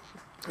 Yeah.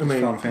 I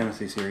mean... Final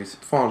Fantasy series.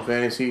 Final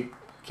Fantasy,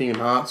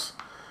 Kingdom Hearts.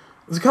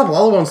 There's a couple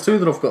other ones too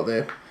that I've got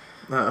there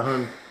at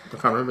home. I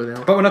can't remember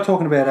now. But we're not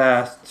talking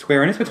about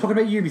Square Enix, we're talking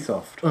about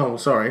Ubisoft. Oh,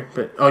 sorry.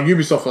 But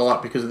Ubisoft I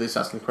like because of the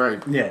Assassin's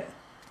Creed. Yeah.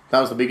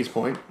 That was the biggest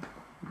point.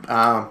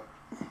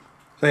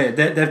 So yeah,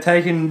 they've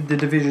taken the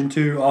Division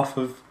 2 off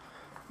of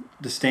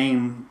the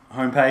Steam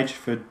homepage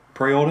for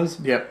pre-orders.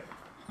 Yep.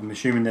 I'm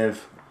assuming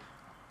they've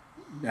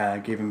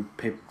given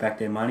people back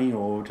their money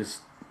or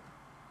just...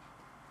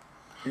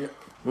 Yeah.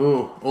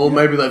 Ooh, or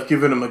maybe they've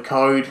given them a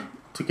code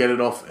to get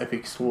it off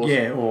Epic Store.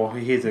 Yeah, or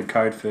here's a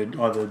code for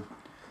either...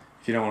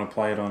 If you don't want to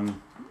play it on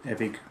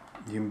Epic,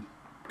 you can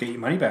get your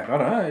money back. I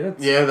don't know.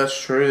 Yeah, that's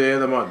true. Yeah,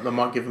 they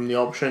might give them the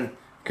option.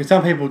 Because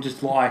some people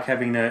just like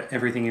having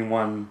everything in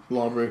one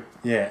library.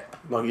 Yeah.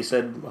 Like you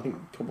said, I think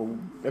a couple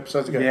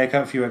episodes ago. Yeah,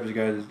 a few episodes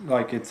ago.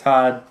 Like, it's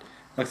hard.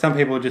 Like, some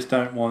people just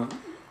don't want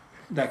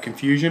that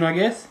confusion, I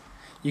guess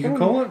you can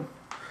call it.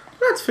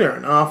 That's fair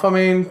enough. I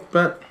mean,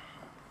 but...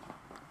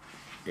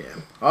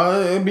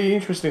 Yeah. It'd be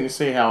interesting to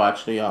see how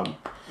actually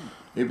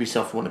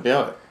Ubisoft went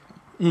about it.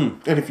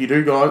 Mm. And if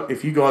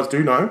you guys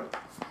do know,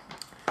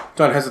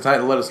 don't hesitate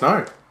to let us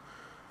know.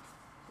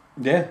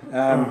 Yeah,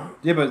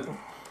 yeah, but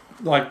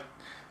like,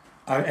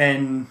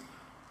 and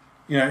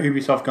you know,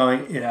 Ubisoft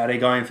are they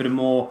going for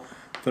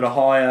the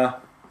higher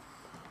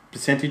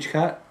percentage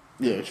cut?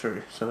 Yeah,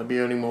 true. So they'll be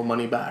earning more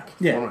money back.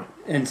 Yeah,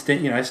 and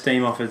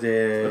Steam offers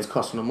their... It's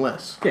costing them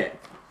less. Yeah,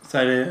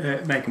 so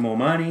they're making more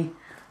money.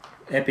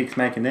 Epic's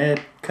making their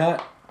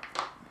cut.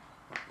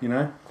 You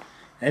know,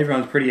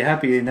 everyone's pretty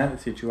happy in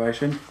that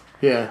situation.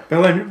 Yeah.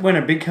 But when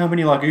a big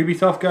company like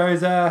Ubisoft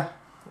goes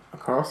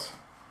across,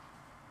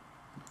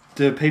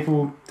 do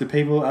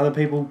other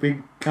people,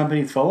 big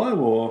companies follow,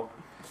 or?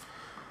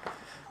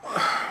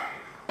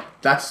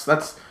 That's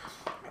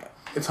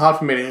it's hard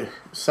for me to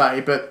say,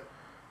 but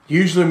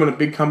usually when a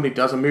big company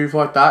does a move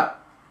like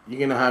that, you're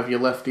gonna have your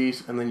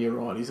lefties and then your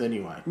righties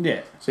anyway.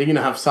 Yeah. So you're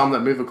gonna have some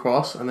that move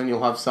across, and then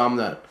you'll have some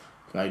that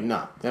go,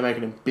 nah, they're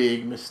making a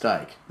big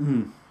mistake.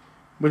 Mm.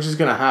 Which is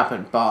going to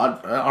happen,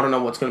 but I don't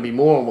know what's going to be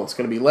more or what's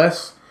going to be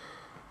less.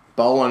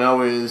 But all I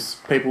know is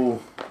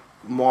people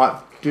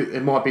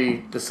it might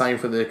be the same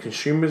for the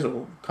consumers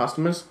or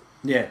customers.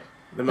 Yeah.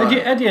 At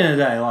the end of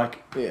the day,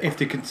 like, if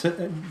the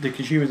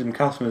consumers and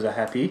customers are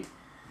happy,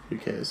 who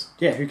cares?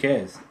 Yeah, who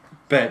cares?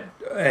 But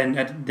then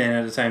at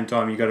the same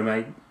time, you got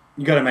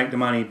to make the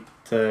money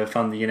to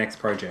fund your next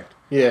project.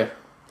 Yeah,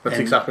 that's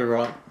exactly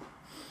right.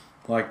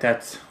 Like,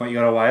 that's what you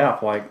got to weigh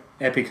up. Like,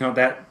 Epic's not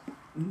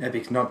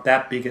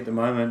that big at the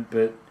moment,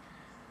 but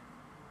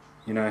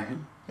you know,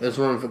 there's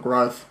room for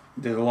growth.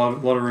 There's a lot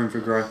of room for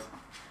growth,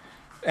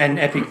 and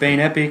Epic being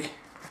Epic,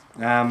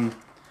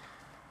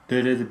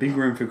 there's a big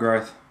room for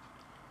growth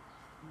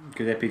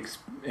because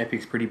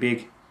Epic's pretty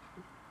big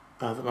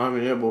at the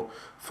moment. Yeah, well,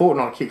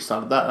 Fortnite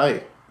kickstarted that, eh?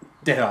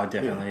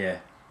 Definitely, yeah.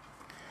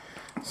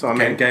 So I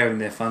mean, gave them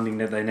their funding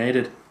that they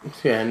needed.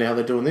 Yeah, now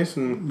they're doing this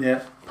and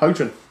Yeah.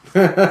 poaching.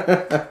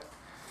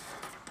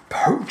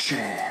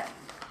 Poaching.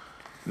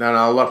 No,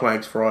 I like my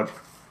eggs fried.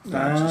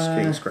 No, just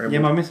getting scrambled. Yeah,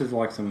 my missus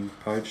likes them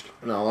poached.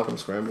 No, I like them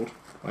scrambled.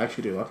 I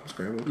actually do like them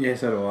scrambled. Yeah,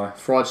 so do I.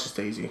 Fried's just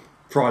easy.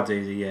 Fried's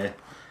easy, yeah.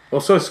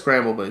 Also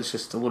scrambled, but it's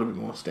just a little bit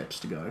more steps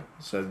to go.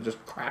 So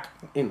just crack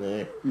in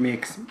there.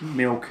 Mix,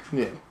 milk,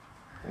 Yeah.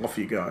 Off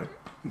you go.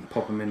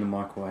 pop them in the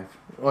microwave.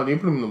 Oh, do you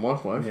put them in the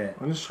microwave? Yeah.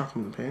 I just chuck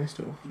them in the pan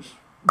still. Just...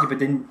 Yeah, but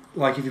then,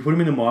 like, if you put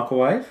them in the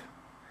microwave,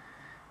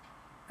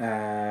 you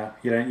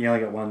only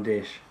get one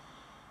dish.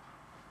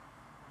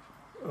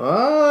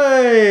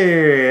 Oh,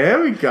 there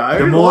we go.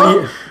 The more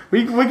you-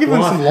 We're giving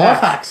Life some life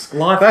hacks. hacks.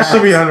 Life That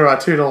should be hacks. under our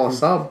 $2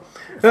 sub.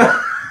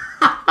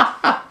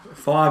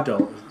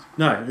 $5.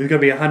 No, there's got to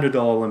be a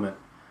 $100 limit.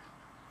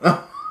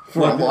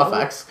 For our life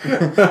hacks.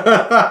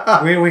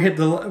 we hit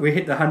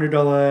the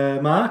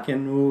 $100 mark,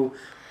 and we'll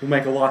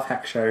make a life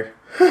hack show.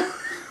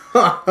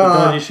 What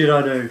dodgy shit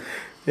I do?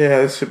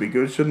 Yeah, this should be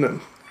good,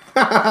 shouldn't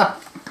it?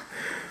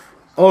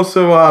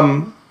 Also,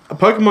 a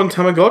Pokemon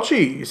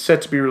Tamagotchi is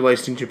set to be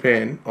released in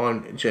Japan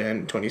on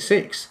Jan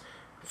 26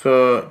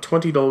 for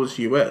 $20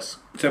 US.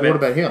 So What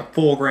about here?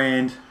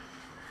 $4,000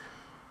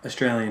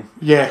 Australian.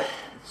 Yeah,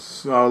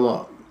 so a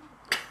lot.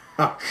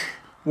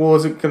 Well,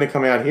 is it going to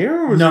come out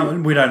here? Or is No, it...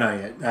 we don't know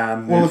yet.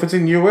 Well, if it's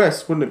in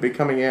US, wouldn't it be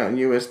coming out in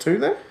US too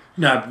then?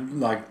 No,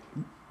 like,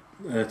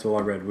 that's all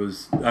I read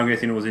was, I'm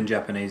guessing it was in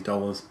Japanese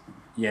dollars,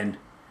 yen.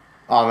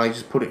 Oh, they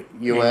just put it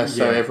US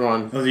so Yeah.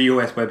 everyone... It was a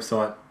US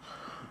website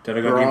that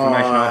I got the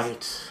information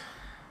off.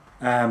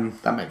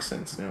 Right. That makes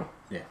sense now.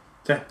 Yeah.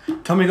 So,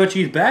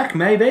 Tamagotchi's back,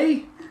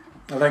 maybe?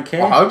 I don't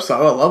care. I hope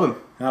so. I love him.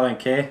 I don't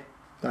care.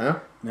 Don't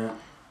you? No.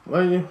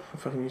 Well, yeah. I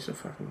fucking used to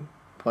fucking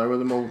play with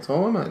them all the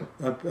time,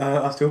 mate.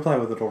 I still play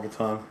with it all the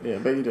time. Yeah, I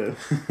bet you do.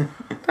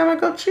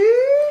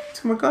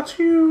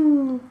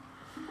 Tamagotchi.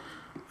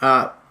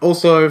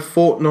 Also,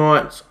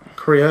 Fortnite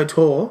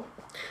creator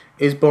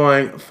is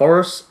buying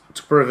forests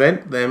to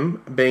prevent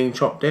them being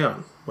chopped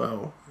down.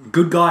 Well,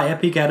 Good guy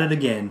Epic at it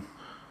again.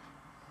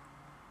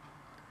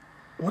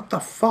 what the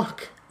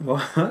fuck?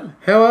 What?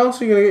 How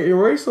else are you gonna get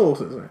your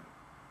resources? Then?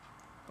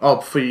 Oh,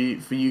 for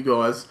you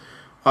guys,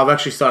 I've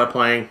actually started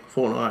playing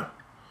Fortnite.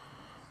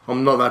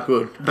 I'm not that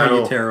good. No, at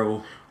you're all.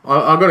 terrible.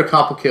 I got a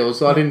couple kills,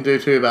 so I didn't do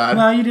too bad.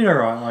 No, you did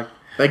alright. Like,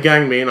 They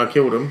ganged me and I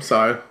killed them,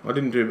 so I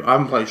didn't do. I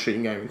haven't played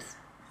shooting games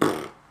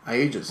in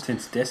ages.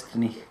 since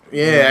Destiny.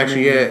 Yeah,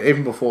 actually, yeah.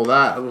 Even before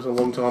that, it was a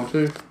long time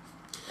too.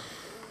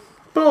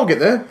 But I'll get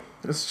there.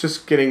 It's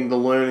just getting the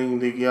learning,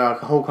 the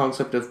whole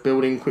concept of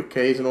building quick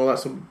keys and all that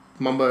sort of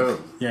mumbo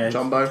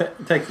jumbo.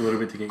 It takes a little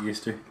bit to get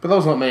used to. But that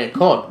was not me at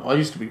COD. I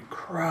used to be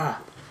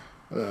crap.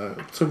 It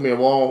took me a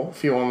while, a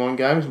few online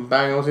games, and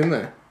bang, I was in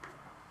there.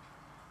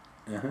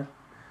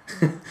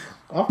 Uh-huh.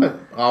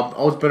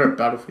 I was better at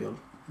Battlefield.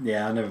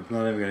 Yeah, I never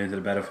got into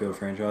the Battlefield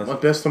franchise. My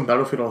best on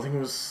Battlefield, I think it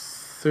was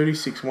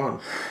 36-1.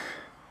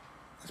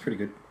 That's pretty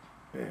good.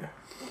 Yeah.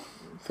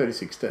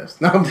 36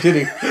 deaths. No, I'm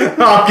kidding.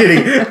 No, I'm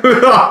kidding.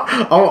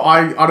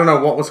 I don't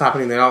know what was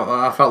happening there.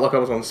 I felt like I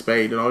was on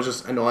speed and I was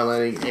just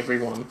annihilating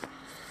everyone.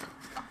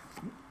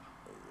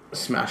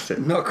 Smashed it.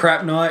 Not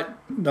crap night.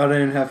 I don't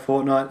even have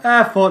Fortnite.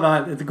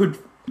 Fortnite. It's a good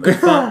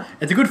fun.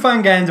 It's a good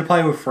fun game to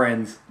play with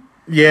friends.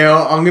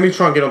 Yeah, I'm going to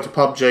try and get onto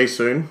PUBG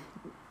soon.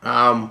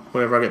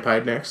 Whenever I get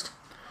paid next.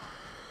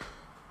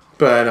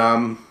 But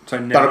So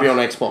never. that'll be on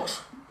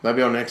Xbox. That'll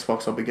be on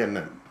Xbox. I'll be getting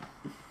it.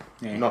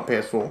 Yeah. Not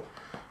PS4.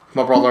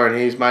 My brother and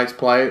his mates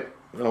play it,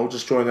 and I'll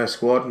just join their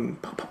squad and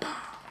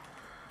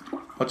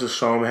I'll just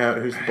show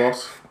them who's the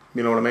boss.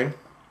 You know what I mean?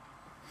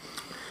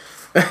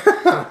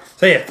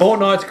 So yeah,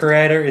 Fortnite's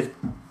creator is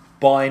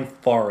buying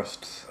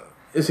forests.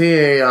 Is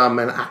he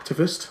an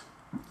activist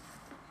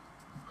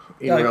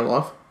in real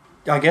life?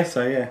 I guess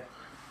so. Yeah.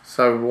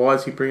 So why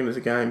is he bringing it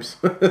to games?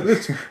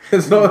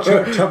 It's not.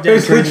 Chop down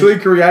It's trees. literally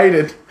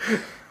created.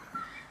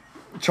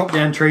 Chop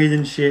down trees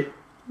and shit,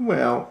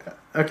 Well,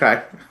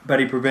 okay. but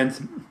he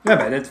prevents. Yeah,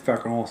 but that's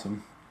fucking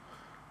awesome.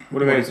 What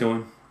do you mean? he's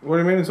doing? What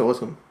do you mean? It's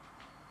awesome.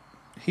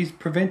 He's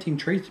preventing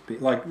trees to be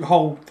like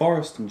whole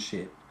forest and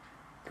shit,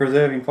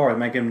 preserving forest,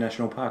 making them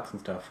national parks and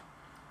stuff.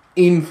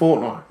 In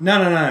Fortnite.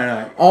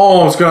 No.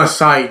 Oh, I was gonna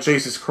say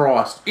Jesus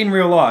Christ. In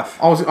real life.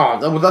 I was. Oh,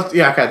 well, that's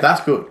yeah. Okay,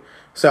 that's good.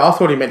 So I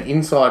thought he meant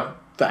inside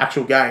the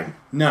actual game.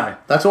 No.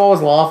 That's why I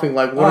was laughing.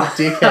 Like, what a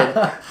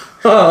dickhead.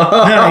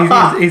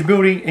 No, he's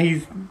building.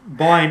 He's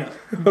buying.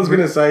 I was going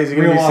to say, is he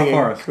going to Real be life singing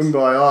forests.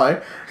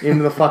 Kumbaya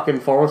into the fucking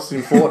forest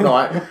in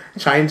Fortnite,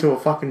 chained to a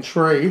fucking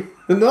tree?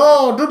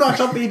 No, do not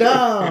chop me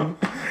down.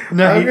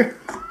 No,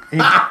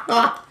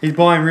 he's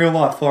buying real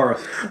life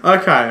forests.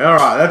 Okay,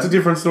 alright, that's a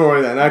different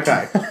story then.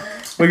 Okay.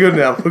 We're good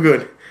now, we're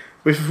good.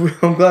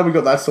 I'm glad we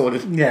got that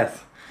sorted. Yes.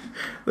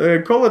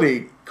 The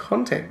quality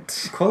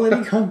content.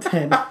 Quality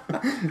content.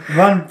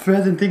 One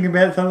person thinking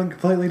about something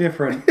completely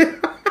different.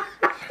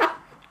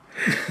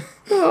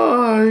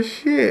 Oh,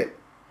 shit.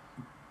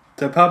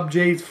 So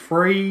PUBG's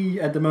free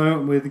at the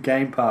moment with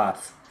Game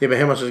Pass. Yeah, but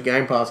how much is a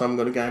Game Pass? I haven't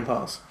got a Game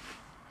Pass.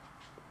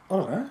 I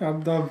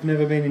don't know. I've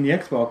never been in the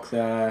Xbox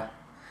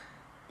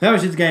How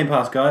much is Game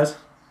Pass, guys?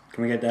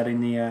 Can we get that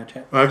in the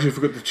chat? I actually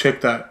forgot to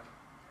check that.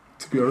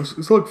 To be honest,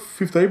 it's like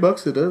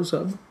 $15 a day or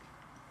something.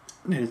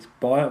 You just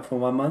buy it for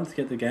 1 month,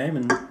 get the game,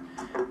 and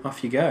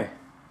off you go.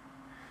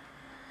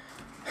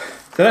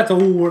 So that's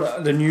all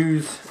the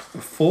news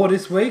for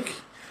this week.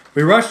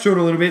 We rushed through it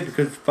a little bit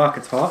because fuck,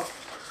 it's hot.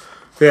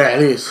 Yeah,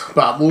 it is.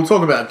 But we'll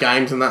talk about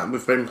games and that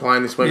we've been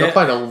playing this week. Yeah. I've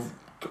played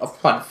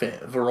a fair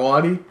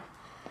variety.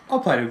 I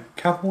played a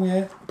couple,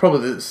 yeah.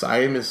 Probably the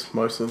same as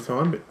most of the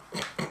time, but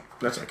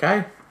that's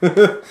okay.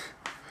 $1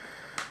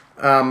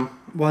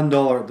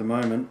 at the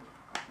moment.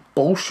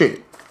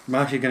 Bullshit. I'm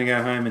actually going to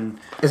go home and...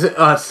 Is it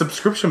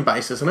subscription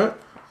based, isn't it?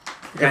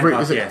 Game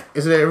Pass, yeah.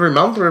 Is it every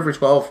month or every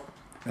 12?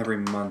 Every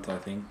month, I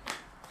think.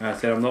 I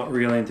said I'm not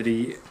really into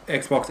the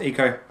Xbox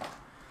Eco.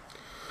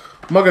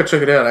 I might go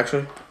check it out,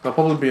 actually. I'll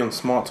probably be on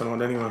Smart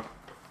tonight anyway.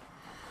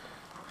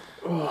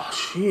 Oh,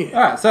 shit.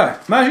 Alright, so,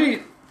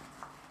 Maji,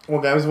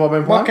 What games have I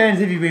been what playing? games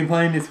have you been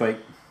playing this week?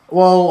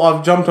 Well,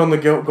 I've jumped on the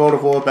God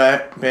of War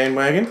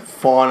bandwagon,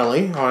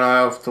 finally. I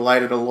know I've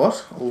delayed it a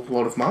lot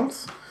of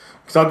months.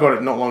 Because I got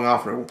it not long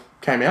after it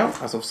came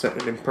out, as I've said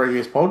it in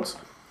previous pods.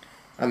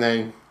 And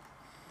then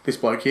this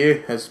bloke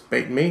here has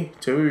beaten me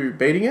to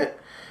beating it.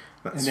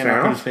 That's And then fair I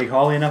couldn't enough. speak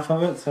highly enough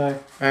of it, so...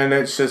 And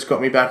it's just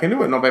got me back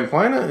into it, and I've been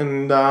playing it,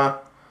 and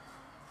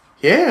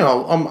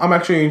yeah, I'm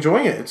actually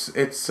enjoying it.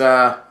 It's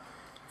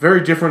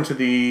very different to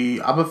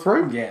the other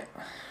three. Yeah.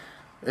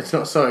 It's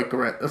not so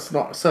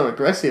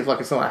aggressive. Like,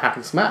 it's not a hack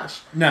and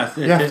smash. No, it's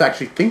You have to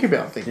actually think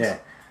about things. Yeah.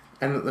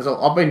 And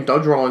I've been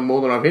dodge rolling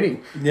more than I'm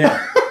hitting,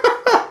 Yeah.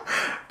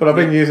 but I've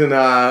been using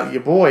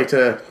your boy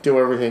to do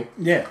everything.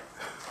 Yeah.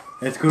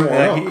 It's good.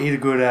 Why not? He's a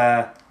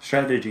good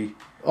strategy.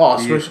 Oh,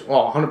 You-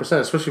 100%,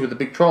 especially with the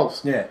big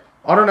trolls. Yeah.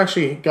 I don't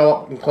actually go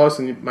up and close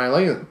and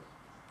melee them.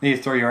 You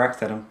just throw your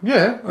axe at him.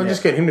 Yeah, I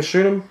just get him to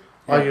shoot him.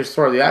 I Yeah. just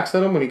throw the axe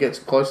at him when he gets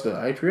close to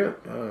Atreus.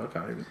 I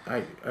can't even...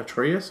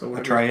 Atreus? Or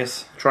whatever.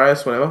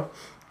 Atreus, whatever.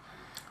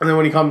 And then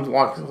when he comes,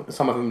 like,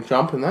 some of them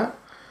jump and that,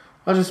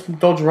 I just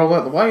dodge roll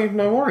out the way,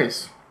 no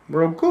worries.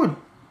 We're all good.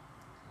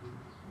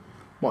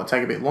 Might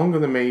take a bit longer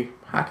than me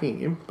hacking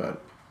him,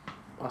 but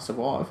I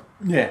survive.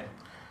 Yeah.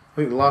 I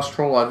think the last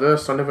troll I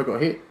versed, I never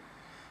got hit.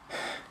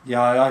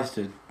 Yeah, I used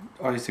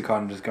to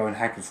kind of just go and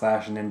hack and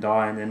slash and then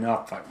die and then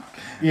up. Like,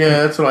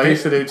 Yeah, that's what I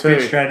used to do Bit too.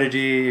 strategy,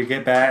 you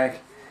get back,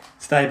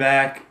 stay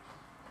back,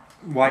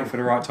 wait for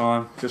the right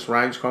time. Just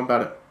range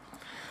combat it.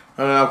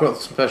 And I've got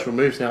some special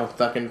moves now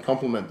that can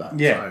complement that.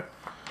 Yeah. So,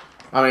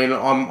 I mean,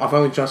 I've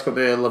only just got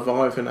the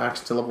Leviathan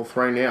axe to level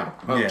 3 now,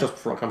 Yeah. just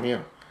before I come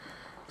here.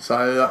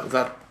 So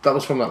that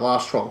was from that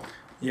last troll.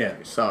 Yeah.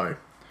 So,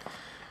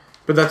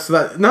 but that's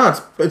that. No,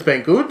 it's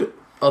been good.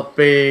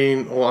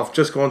 I've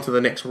just gone to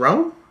the next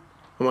realm.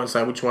 I won't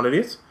say which one it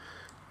is,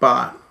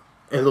 but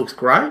it looks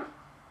great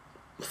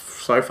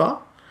so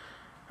far.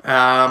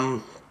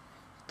 I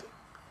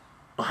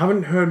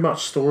haven't heard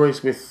much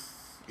stories with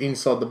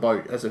inside the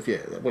boat as of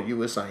yet. What you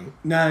were saying.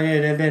 No,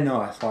 yeah, they're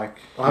nice. Like,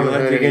 I haven't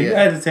heard you any get,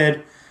 yet. as I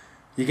said,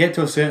 you get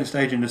to a certain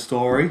stage in the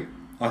story.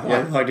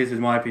 Yeah. Like this is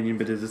my opinion,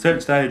 but there's a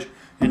certain stage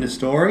in the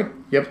story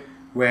Yep.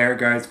 where it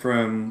goes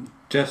from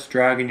just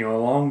dragging you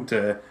along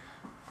to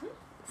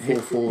Full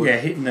forward. yeah,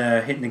 hitting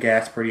the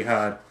gas pretty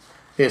hard.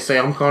 Yeah. See,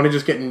 I'm kind of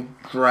just getting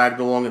dragged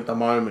along at the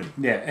moment.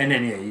 Yeah, and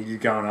then you're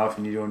just going off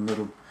and you're doing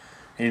little,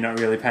 and you're not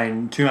really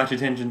paying too much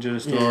attention to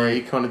the Yeah, story.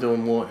 you're kind of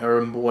doing more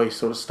errand boy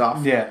sort of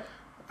stuff. Yeah,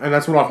 And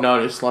that's what I've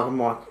noticed. Like, I'm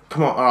like,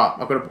 come on, all right,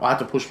 I have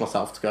to push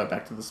myself to go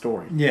back to the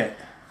story. yeah,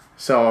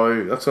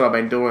 So that's what I've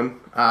been doing.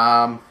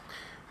 Well,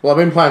 I've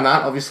been playing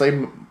that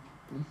obviously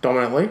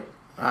dominantly.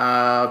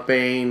 I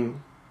played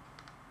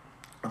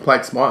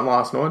Smite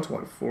last night till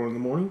like 4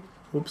 a.m.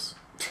 Whoops.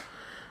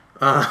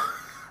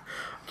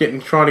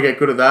 Trying to get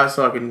good at that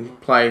so I can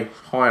play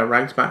higher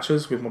ranked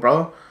matches with my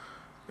brother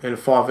in a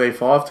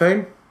 5v5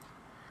 team.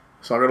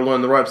 So I got to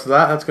learn the ropes of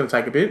that. That's going to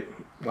take a bit.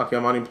 Lucky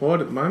I'm unemployed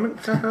at the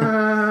moment.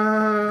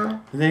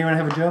 Does anyone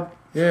have a job?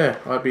 Yeah,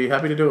 I'd be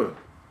happy to do it.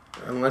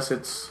 Unless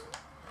it's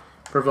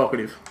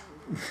provocative.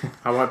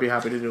 I won't be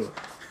happy to do it.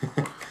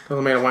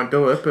 Doesn't mean I won't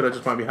do it, but I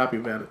just won't be happy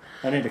about it.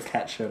 I need a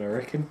cat shirt, I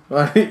reckon.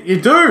 You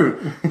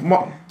do!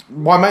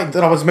 My mate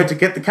that I was meant to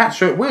get the cat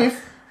shirt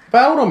with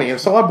bailed on me, and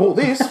so I bought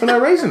this for no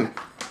reason.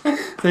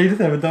 So you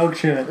just have a dog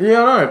shirt.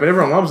 Yeah, I know, but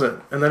everyone loves it,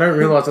 and they don't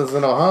realise there's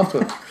another half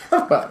to it.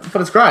 But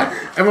it's great.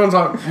 Everyone's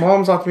like,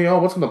 Mom's like to me, oh,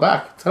 what's on the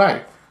back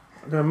today?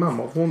 I go,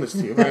 Mum, I've worn this to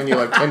you. I've only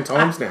like 10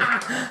 times now.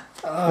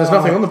 There's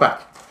nothing on the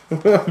back.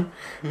 But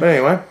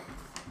anyway.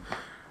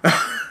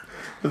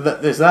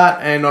 There's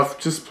that, and I've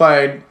just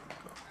played...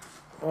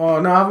 Oh,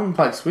 no, I haven't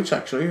played Switch,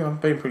 actually. I've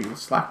been pretty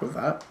slack with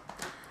that.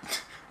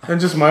 And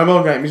just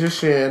mobile games,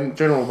 just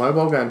general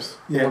mobile games.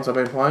 The Yeah. ones I've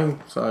been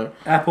playing, so...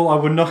 Apple, I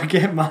would not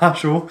get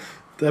Marshall,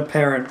 the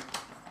parent,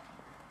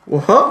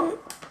 What?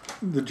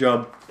 the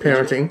job.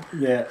 Parenting.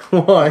 Yeah.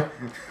 Why?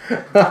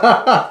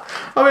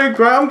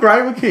 I'm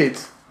great with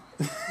kids.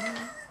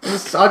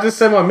 I just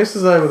send my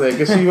missus over there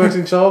because she works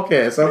in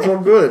childcare, so it's all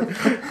good.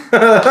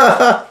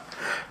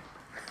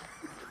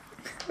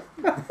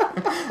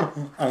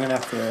 I'm going to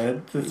have to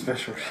add the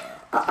special.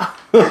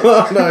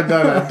 No,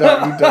 don't.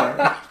 You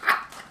don't.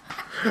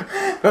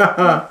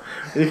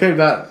 You keep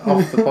that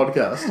off the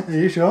podcast. Are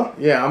you sure?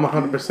 Yeah, I'm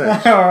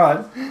 100%.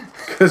 Alright.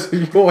 Because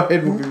your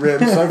head will be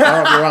rammed so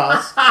far up your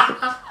ass.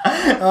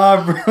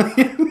 Oh,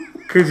 brilliant.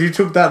 Because you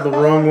took that the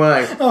wrong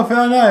way. Oh,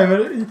 I know,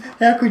 but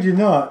how could you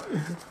not?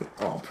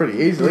 Oh, pretty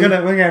easily. We're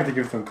gonna have to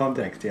give some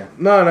context, yeah.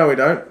 No, we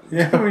don't.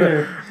 Yeah, we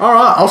do.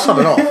 Alright, I'll shut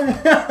it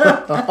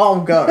off.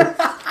 I'll go.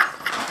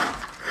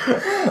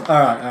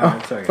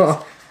 Alright, sorry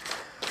guys.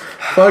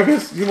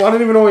 Focus. I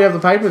don't even know we have the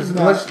papers.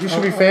 No, You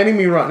should be fanning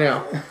me right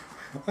now.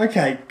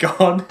 Okay,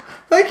 God.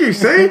 Thank you,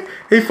 see?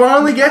 He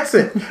finally gets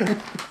it.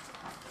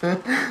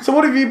 So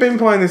what have you been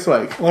playing this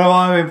week? What have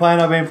I been playing?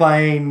 I've been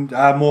playing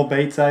more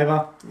Beat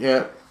Saber.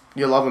 Yeah,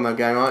 you're loving that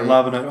game, aren't you?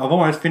 Loving it. I've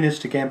almost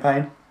finished the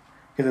campaign.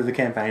 Because there's a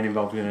campaign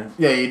involved in it.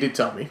 Yeah, you did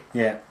tell me.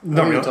 Yeah.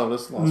 Not really. you told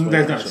us last week.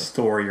 There's no actually.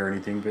 story or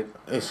anything, but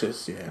It's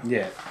just, yeah.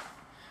 yeah.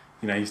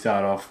 You know, you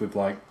start off with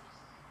like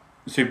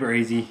super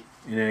easy,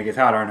 and then it gets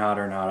harder and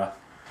harder and harder.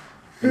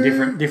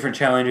 And different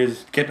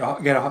challenges.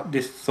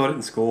 Just sort it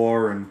and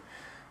score, and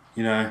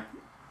you know,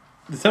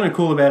 there's something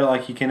cool about it.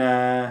 Like you can,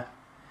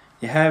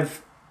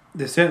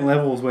 there's certain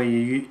levels where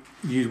you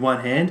use one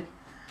hand,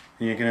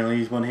 and you can only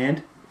use one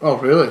hand. Oh,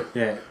 really?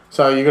 Yeah.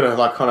 So you're going to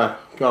like kind of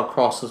go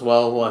across as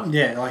well? Like,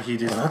 Yeah, like you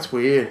just. oh, that's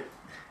weird.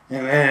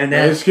 Yeah, man,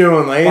 They're that's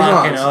skewing these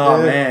fucking. ones. Oh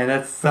yeah. man,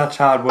 that's such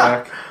hard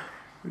work.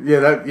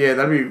 That'd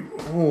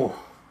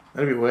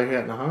be working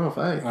out and a half,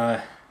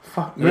 eh?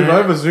 Fuck, move Yeah.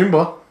 over,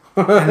 Zumba.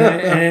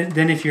 and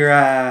then if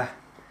you're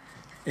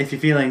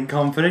feeling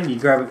confident, you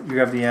grab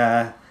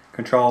the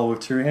controller with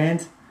two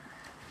hands.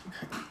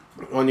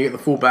 When you get the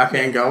full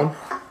backhand going.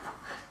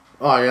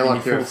 Oh yeah,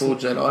 like you you're a feel full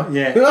Jedi.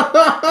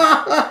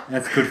 Yeah,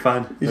 that's good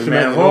fun. You Doesn't should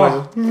make matter the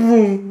what.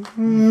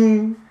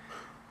 noises.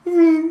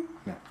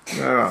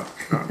 No.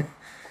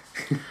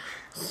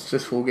 It's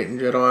just full getting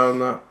Jedi on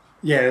that.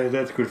 Yeah,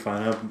 that's good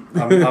fun.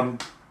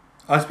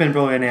 I spend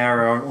probably an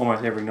hour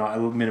almost every night, a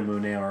minimum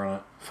of an hour on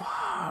it.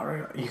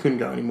 You couldn't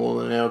go any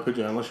more than an hour, could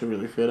you? Unless you're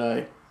really fit,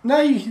 eh?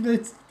 No,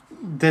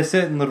 there's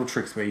certain little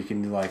tricks where you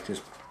can like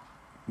just,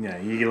 you know,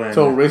 you can learn. It's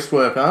all wrist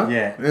work, huh?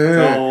 Yeah,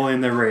 it's all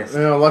in the wrist.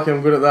 Yeah, lucky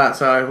I'm good at that,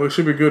 so we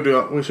should be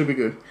good. We should be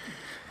good.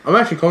 I'm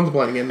actually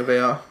contemplating getting the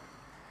VR.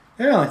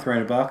 They're only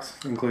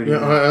 $300, including. Yeah,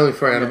 only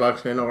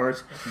 $300 now, no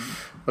worries.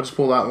 I'll just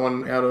pull that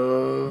one out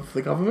of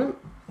the government.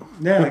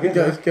 Yeah, I guess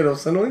so. Get off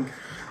Centrelink.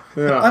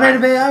 Yeah, I need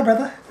a VR,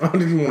 brother. I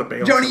didn't want to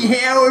be on Johnny Centrelink.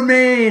 Howard,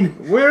 man.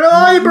 Where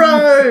are you,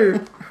 bro?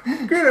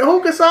 Get it,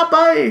 hook us up,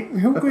 eh?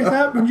 Hook us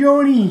up,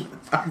 Johnny.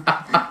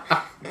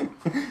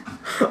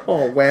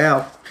 Oh,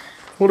 wow.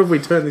 What have we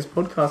turned this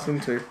podcast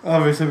into?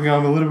 Obviously, we're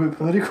going a little bit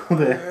political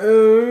there.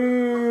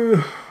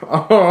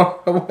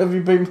 Have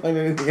you been playing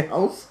anything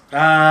else?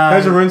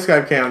 How's your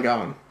RuneScape count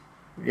going?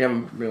 You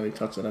haven't really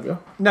touched it, have you?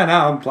 No,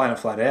 I'm playing it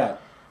flat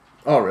out.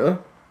 Oh, really?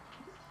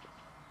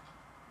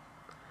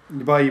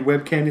 You buy your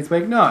webcam this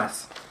week?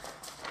 Nice.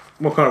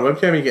 What kind of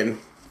webcam are you getting?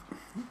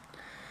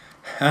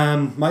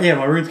 My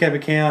RuneScape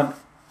account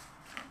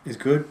is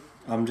good.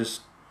 I'm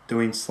just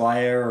doing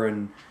Slayer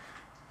and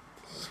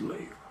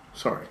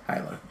Sorry,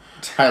 Halo.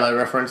 Halo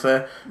reference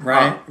there.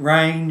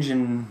 range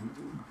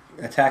and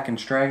attack and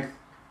strength.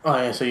 Oh,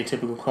 yeah, so your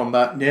typical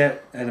combat. Yeah,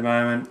 at the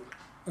moment.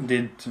 I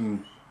did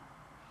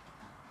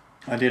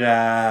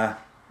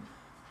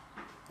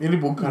You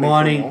did woodcutting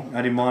mining. for a while.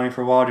 I did mining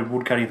for a while. I did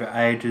woodcutting for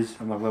ages.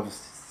 I'm like level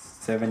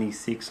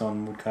 76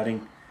 on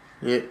woodcutting.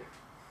 Yeah.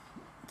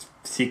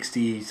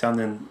 60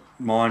 something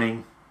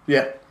mining.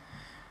 Yeah.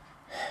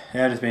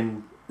 Yeah, just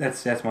been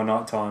that's my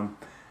night time.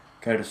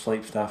 Go to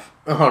sleep stuff.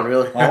 Oh,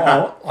 really?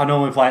 I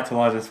normally play it till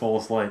I just fall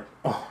asleep.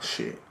 Oh,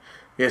 shit.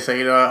 Yeah, so,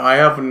 you know, I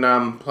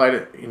haven't played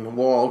it in a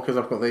while because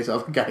I've got these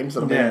other games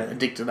that I've been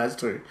addicted as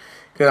to.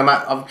 Because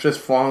I'm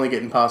just finally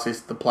getting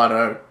past the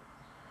plateau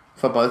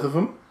for both of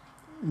them.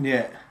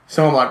 Yeah.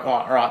 So I'm like, oh,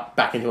 alright,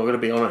 back into it. I'm going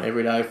to be on it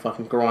every day,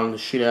 fucking grinding the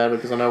shit out of it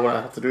because I know what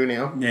I have to do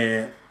now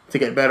Yeah. to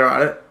get better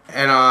at it.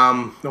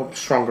 And,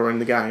 stronger in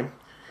the game.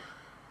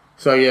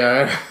 So,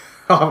 yeah,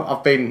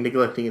 I've been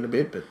neglecting it a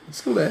bit, but it's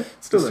still there.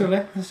 It's still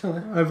there. It's still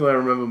there. Hopefully I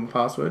remember my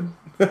password.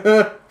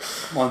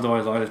 Mine's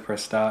always I just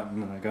press start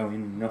and then I go in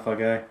and off I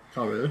go.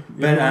 Oh, really?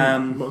 But,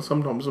 well,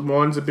 sometimes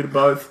mine's a bit of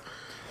both.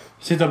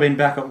 Since I've been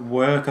back at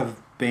work, I've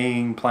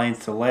been playing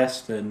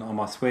Celeste and on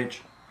my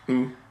Switch.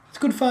 Mm. It's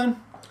good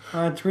fun.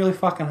 It's really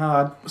fucking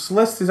hard.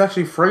 Celeste is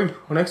actually free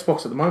on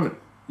Xbox at the moment.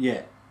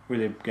 Yeah.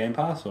 With a Game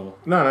Pass or?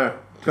 No.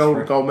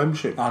 free. Gold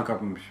membership. I got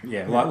them.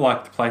 Yeah,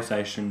 like the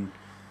PlayStation,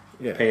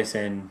 Yeah.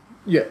 PSN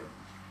Yeah.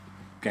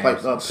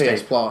 games. PS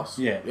Steep. Plus.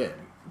 Yeah. Yeah.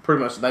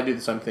 Pretty much, they do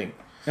the same thing.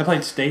 I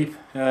played Steep.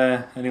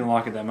 I didn't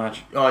like it that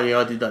much. Oh, yeah,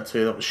 I did that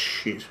too. That was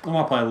shit. I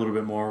might play a little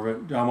bit more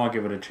of it. I might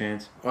give it a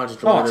chance. I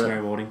just I like deleted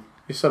it. snowboarding.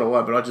 You said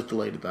away, but I just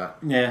deleted that.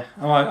 Yeah,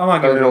 I might I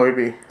give don't it. know where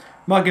you'd be.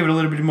 Might give it a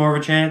little bit more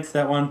of a chance.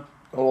 That one.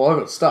 Oh, well, I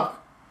got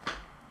stuck.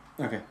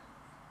 Okay.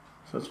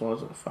 So that's why I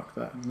was like, fuck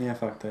that. Yeah,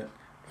 fuck that.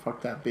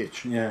 Fuck that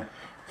bitch. Yeah.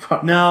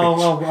 Fuck No,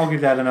 that bitch. I'll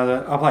give that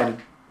another. I played it.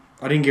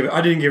 I didn't give it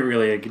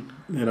really I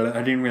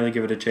didn't really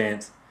give it a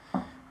chance.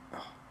 Oh,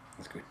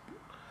 that's good.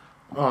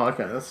 Oh,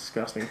 okay, that's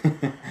disgusting.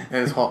 And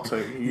it's hot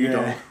too. You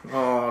Yeah. don't.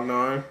 Oh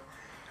no.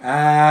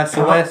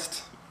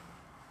 Celeste.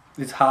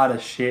 It's hard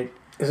as shit.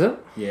 Is it?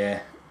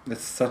 Yeah,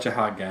 it's such a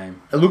hard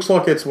game. It looks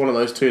like it's one of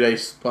those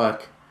 2D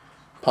like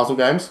puzzle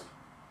games.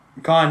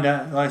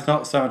 Kinda. Like, it's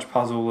not so much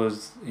puzzle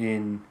as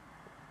in.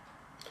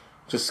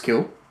 Just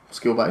skill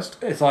based.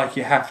 It's like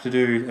you have to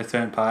do a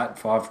certain part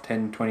 5,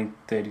 10, 20,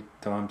 30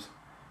 times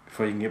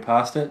before you can get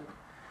past it.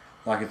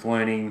 Like it's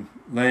learning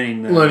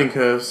the Learning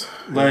curves.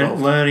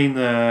 involved. learning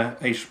the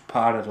each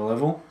part of the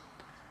level.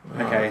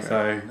 Oh, Okay,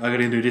 so I got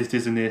to do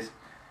this, and this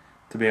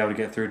to be able to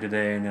get through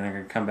today, and then I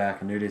can come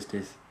back and do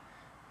this.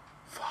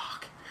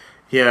 Fuck.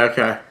 Yeah.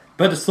 Okay.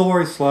 But the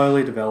story's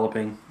slowly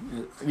developing.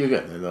 You'll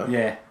get there though.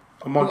 Yeah.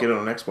 I might get it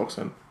on Xbox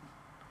then.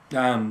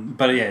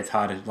 But yeah, it's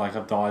hard. Like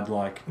I've died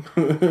like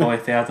probably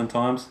 1,000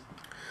 times.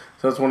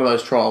 So it's one of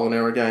those trial and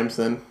error games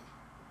then.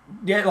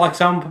 Yeah, like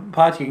some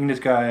parts you can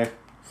just go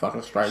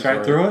Fucking straight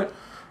through it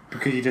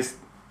because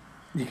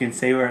you can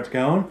see where it's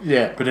going.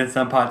 Yeah. But then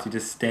some parts you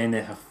just stand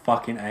there for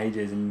fucking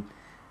ages and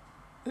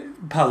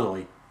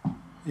puzzly.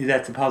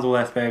 That's the puzzle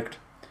aspect.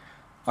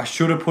 I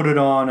should have put it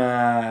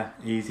on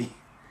easy.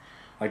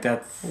 Like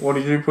that's What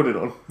did you put it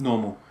on?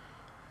 normal.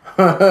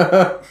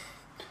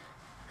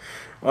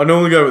 I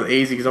normally go with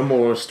easy because I'm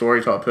more a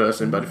story type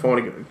person, but if I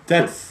want to go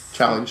That's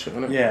challenge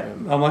on it. yeah.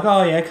 I'm like,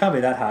 oh yeah, it can't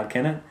be that hard,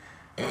 can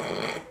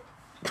it?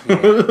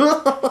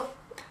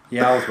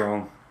 Yeah, I was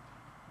wrong.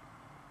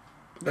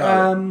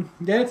 Yeah,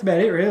 that's about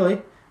it,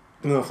 really.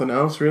 Nothing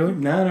else really.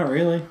 No, not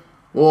really.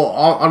 Well,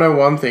 I know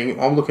one thing.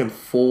 I'm looking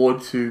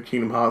forward to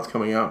Kingdom Hearts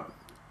coming up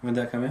When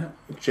did that come out?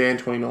 Jan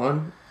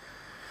 29.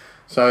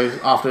 So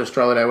after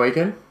Australia Day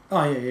weekend.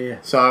 Oh yeah.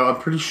 So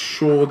I'm pretty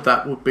sure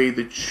that would be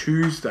the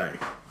Tuesday.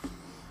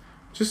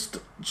 Just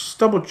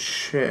double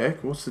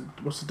check. What's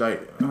the date?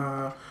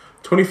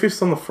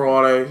 25th on the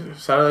Friday.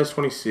 Saturday's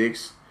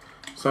 26th.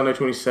 Sunday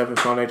 27th.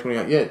 Sunday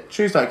 28th. Yeah,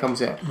 Tuesday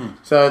comes out.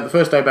 So the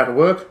first day back at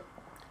work.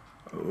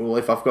 Well,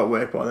 if I've got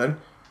work by then.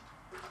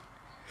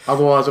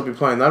 Otherwise, I'll be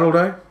playing that all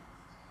day.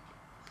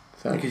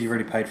 So Because you've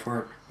already paid for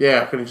it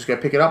yeah, I can just go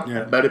pick it up.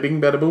 Yeah. Bada bing,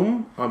 bada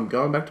boom. I'm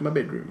going back to my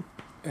bedroom.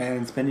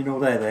 and spending all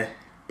day there.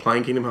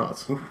 Playing Kingdom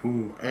Hearts.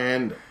 Ooh.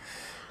 And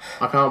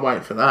I can't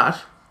wait for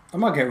that. I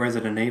might get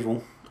Resident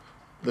Evil.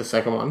 The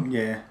second one.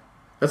 Yeah.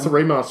 That's the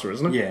remaster,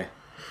 isn't it? Yeah.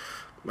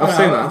 I've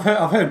seen that.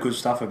 I've heard good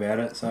stuff about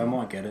it, so I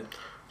might get it.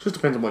 Just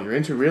depends on what you're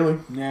into, really.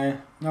 Yeah.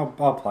 I'll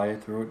play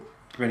it through it,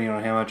 depending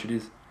on how much it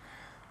is.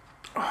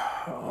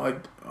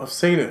 I've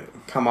seen it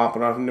come up,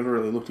 but I've never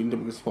really looked into it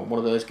because it's not one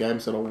of those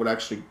games that I would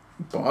actually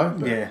buy.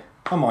 But Yeah.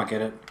 I might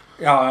get it.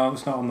 Yeah,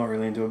 I'm not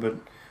really into it, but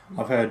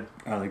I've heard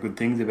only good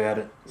things about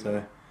it,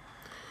 so...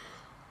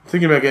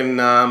 Thinking about getting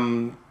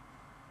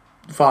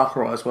Far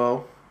Cry as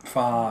well.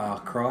 Far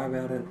cry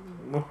about it.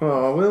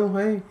 Oh, well,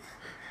 hey.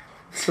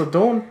 It's still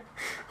dawn.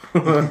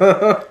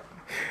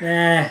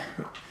 Nah.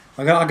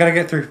 I gotta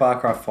get through Far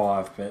Cry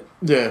 5, but...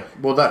 Yeah,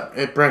 well,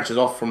 it branches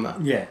off from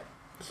that. Yeah.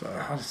 So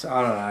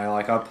I don't know,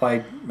 like I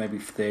played maybe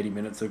 30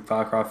 minutes of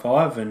Far Cry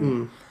 5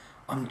 and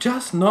I'm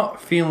just not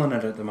feeling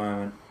it at the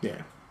moment.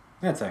 yeah.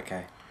 That's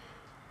okay.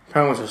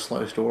 Apparently it's a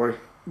slow story.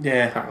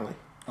 Yeah, Apparently.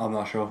 I'm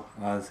not sure.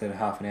 I said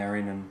half an hour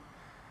in and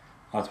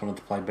I just wanted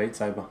to play Beat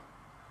Saber.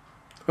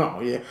 Oh,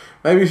 yeah.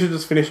 Maybe you should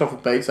just finish off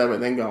with Beat Saber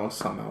and then go on to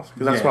something else.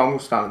 Because that's Yeah. what I'm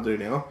starting to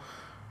do now.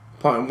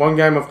 Playing one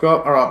game I've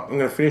got, alright, I'm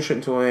going to finish it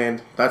until the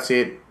end. That's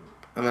it.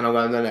 And then I'll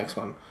go to the next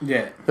one.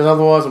 Yeah, Because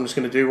otherwise I'm just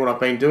going to do what I've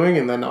been doing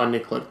and then I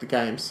neglect the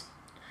games.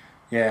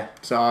 yeah.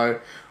 So,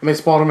 I mean,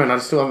 Spider-Man, I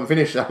still haven't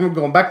finished it. I haven't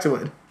gone back to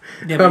it.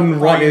 Yeah, I'm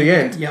right near the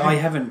end. Yeah, I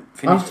haven't I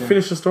finished haven't it.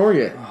 finished the story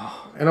yet.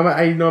 And I'm at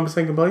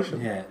 89%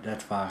 completion. Yeah,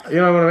 that's fucked. You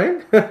know what I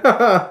mean?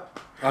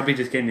 I'd be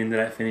just getting into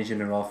that,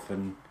 finishing it off,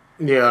 and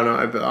Yeah, I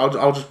know, but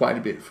I'll just wait a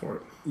bit for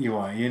it. you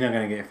won't. You're not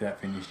going to get that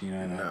finished, you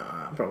know that.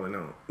 Nah, probably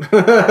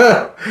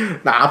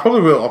not. Nah, I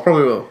probably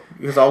will.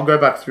 Because I'll go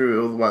back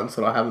through all the ones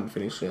that I haven't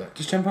finished yet.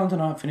 Just jump on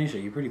tonight and finish it.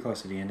 You're pretty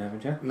close to the end,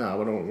 haven't you?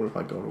 No, I don't want to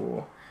play God of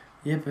War.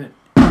 Yeah, but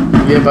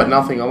Yeah, but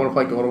nothing. I want to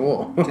play God of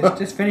War.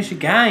 just finish a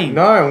game.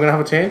 No, I'm going to have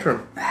a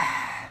tantrum.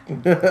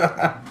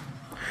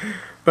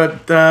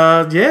 But,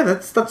 yeah,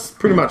 that's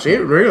pretty much it,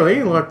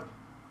 really. Like,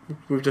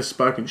 we've just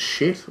spoken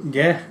shit.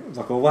 Yeah,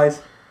 like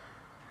always.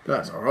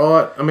 That's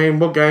alright. I mean,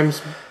 what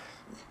games...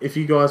 If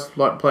you guys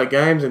like to play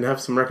games and have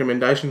some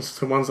recommendations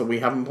to ones that we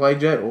haven't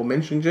played yet or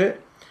mentioned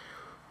yet,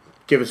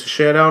 give us a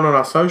shout out on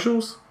our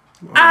socials.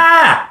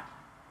 Ah!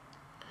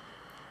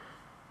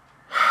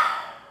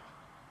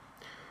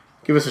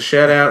 Give us a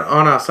shout out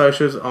on our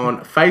socials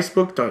on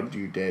Facebook. Don't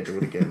you dare do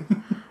it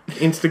again.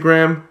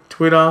 Instagram,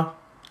 Twitter.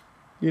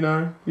 You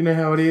know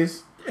how it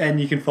is. And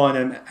you can find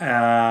them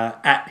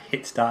at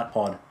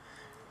HitStartPod.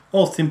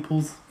 All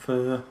simples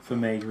for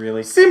me,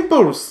 really.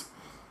 Simples.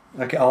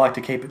 Okay, I like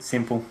to keep it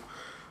simple.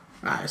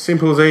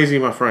 Simple as easy,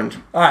 my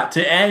friend. Alright,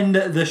 to end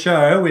the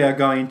show, we are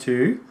going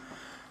to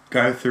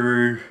go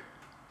through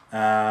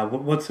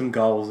what's some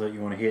goals that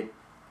you want to hit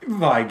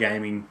via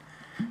gaming.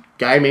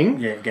 Gaming.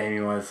 Yeah,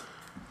 gaming wise.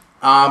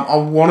 I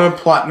want to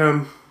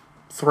platinum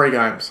 3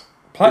 games.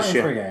 Platinum this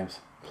year. 3 games.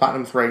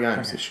 Platinum 3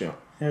 games this year.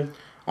 Yeah.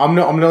 I'm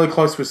nearly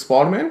close with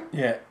Spider-Man.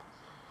 Yeah.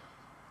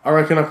 I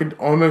reckon I could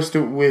almost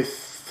do it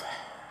with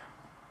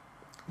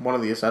one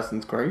of the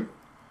Assassin's Creed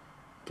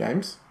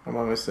games. I'm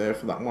almost there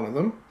for that one of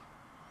them.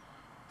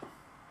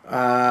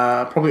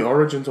 Probably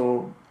Origins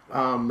or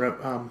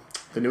the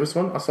newest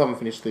one. I still haven't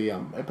finished the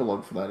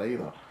epilogue for that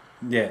either.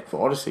 Yeah.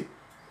 For Odyssey.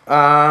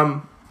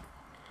 Yeah,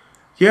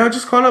 I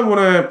just kind of want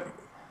to.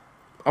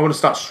 I want to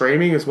start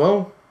streaming as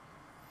well.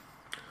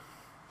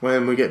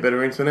 When we get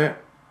better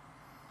internet.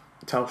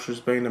 Telstra's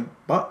been a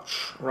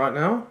butch right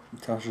now.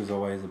 Tasha's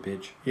always a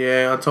bitch.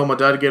 Yeah, I told my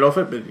dad to get off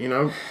it, but you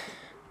know,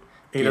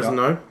 he doesn't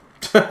know.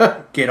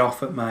 Get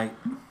off it, mate.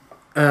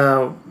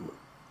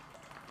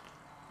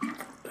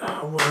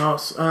 What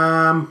else?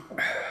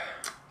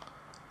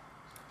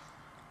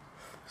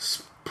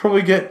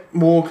 Probably get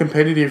more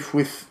competitive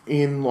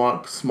within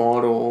like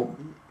Smite or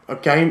a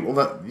game or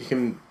that you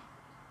can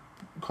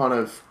kind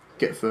of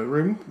get further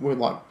in with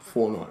like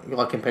Fortnite,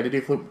 like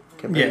competitive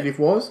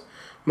wise.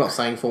 I'm not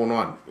saying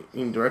Fortnite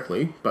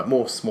indirectly, but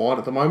more Smite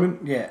at the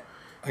moment. Yeah.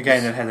 A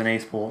game that has an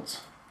esports.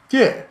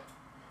 Yeah,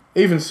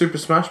 even Super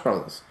Smash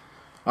Brothers.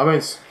 I've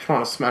been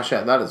trying to smash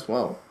out that as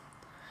well.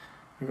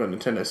 I've got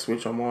Nintendo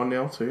Switch on mine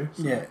now too.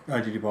 So. Yeah. Oh,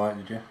 did you buy it?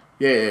 Did you?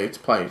 Yeah, it's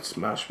played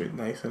Smash with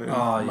Nathan and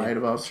a mate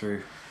of ours.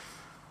 True.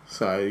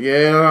 So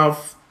yeah,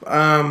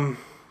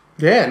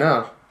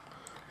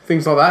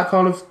 things like that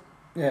kind of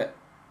Yeah.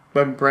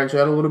 maybe branch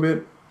out a little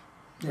bit,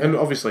 and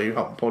obviously you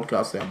help the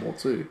podcast out more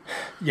too.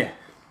 Yeah.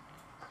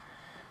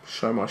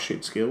 Show my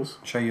shit skills.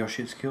 Show your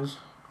shit skills.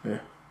 Yeah,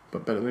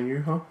 but better than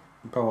you, huh?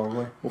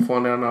 Probably. We'll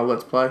find out in our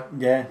Let's Play.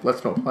 Yeah.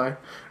 Let's not play.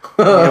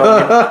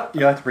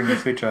 You have to bring your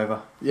Switch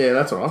over. Yeah,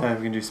 that's alright. So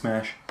we can do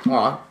Smash.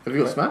 Alright, have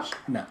you got Smash?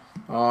 No.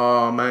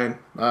 Oh man,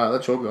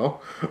 that's your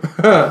goal.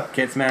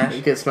 Get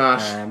Smash. Get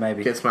smashed.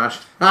 Maybe. Get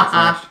smashed. Get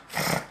smashed.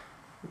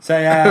 So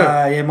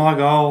yeah, my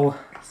goals.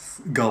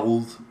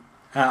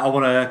 I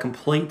want to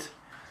complete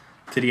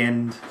to the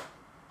end.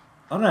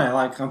 I don't know.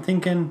 Like I'm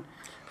thinking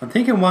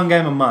one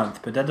game a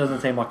month, but that doesn't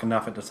seem like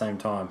enough at the same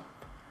time.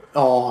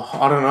 Oh,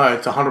 I don't know.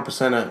 It's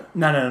 100% it.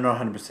 No, not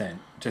 100%.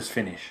 Just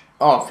finish.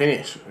 Oh,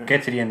 finish.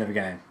 Get to the end of the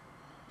game.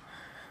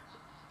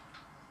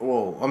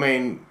 Well, I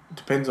mean,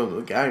 depends on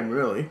the game,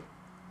 really.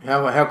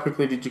 How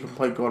quickly did you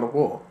complete God of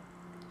War?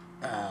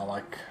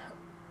 Like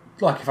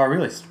if I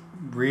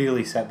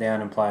really sat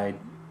down and played,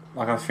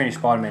 like I finished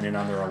Spider-Man in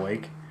under a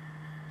week.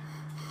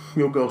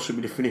 Your goal should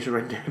be to finish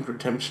Red Dead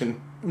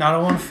Redemption. No, I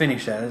don't want to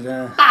finish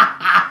that.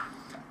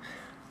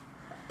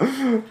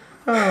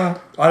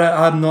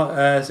 I'm not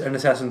an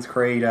Assassin's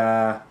Creed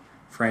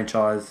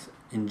franchise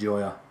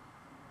enjoyer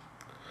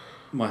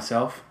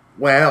myself.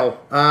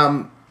 Well,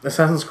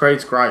 Assassin's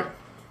Creed's great.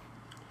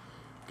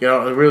 You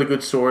know, a really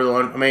good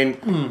storyline. I mean,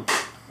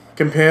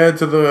 compared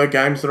to the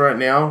games that are out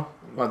now,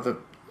 like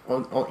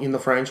in the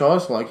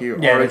franchise, like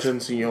your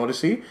Origins and your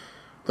Odyssey,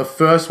 the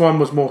first one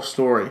was more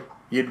story.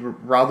 You'd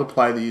rather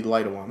play the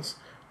later ones.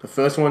 The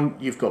first one,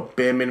 you've got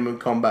bare minimum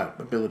combat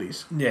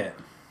abilities. Yeah.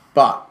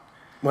 But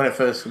when I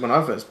first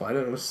played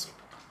it,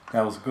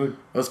 That was good.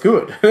 It was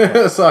good.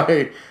 Yeah.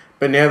 So,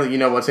 but now that you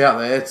know what's out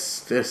there,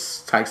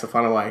 this takes the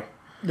fun away.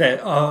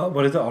 Yeah.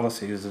 What is it?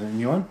 Odyssey? Is it a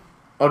new one?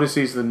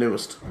 Odyssey's the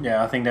newest.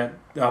 Yeah, I think that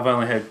I've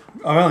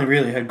only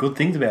really heard good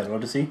things about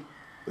Odyssey.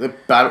 The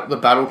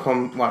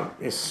battle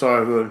is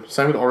so good.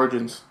 Same with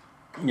Origins.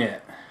 Yeah,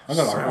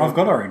 I've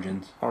got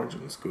Origins.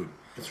 Origins good.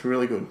 It's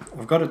really good.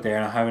 I've got it there,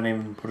 and I haven't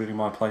even put it in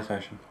my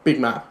PlayStation. Big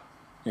map.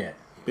 Yeah.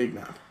 Big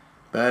map.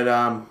 But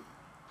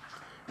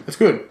it's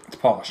good. It's a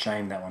pile of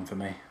shame, that one for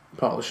me.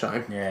 Pile of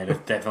shame. Yeah, it's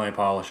definitely a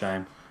pile of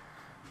shame.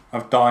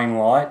 I've Dying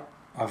Light.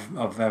 I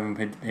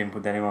haven't even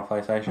put that in my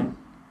PlayStation.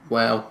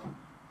 Wow.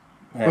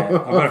 Yeah, I've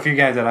got a few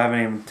games that I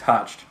haven't even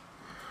touched.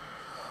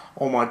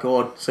 Oh my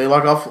god. See,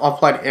 like I've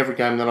played every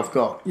game that I've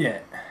got. Yeah.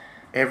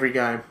 Every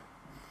game.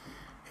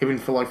 Even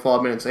for like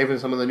 5 minutes. Even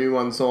some of the new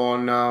ones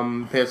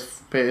on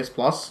PS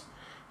Plus.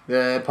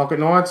 The Pocket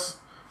Knights.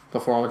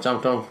 Before I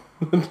jumped on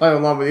and played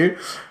online with you.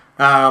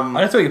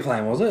 That's what you're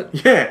playing, was it?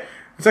 Yeah.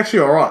 It's actually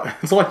alright.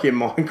 It's like your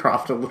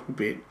Minecraft a little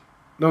bit.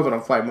 Not that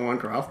I've played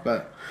Minecraft,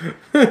 but...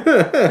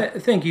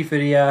 Thank you for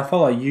the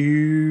follow.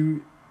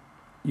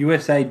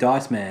 USA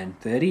Dice Man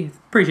 30.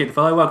 Appreciate the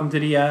follow. Welcome to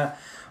the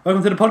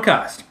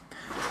podcast.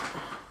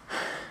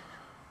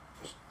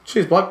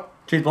 Cheers, Blake.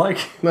 Cheers,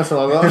 Blake. That's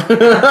all I got.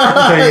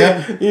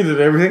 There you go. You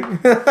did everything.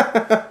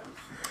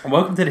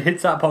 Welcome to the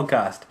Hits Up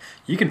Podcast.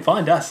 You can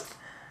find us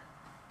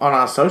On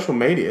our social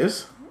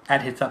medias.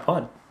 at Hits Up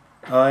Pod.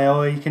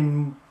 Or you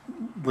can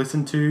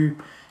listen to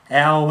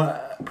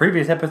our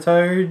previous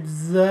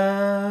episodes.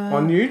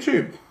 On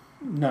YouTube.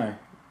 No.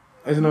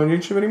 Isn't it on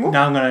YouTube anymore?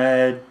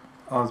 No,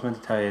 I was meant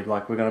to tell you,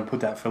 we're going to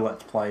put that for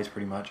Let's Plays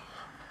pretty much.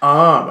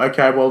 Ah,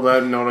 okay, well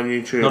then not on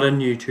YouTube. Not on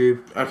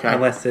YouTube. Okay.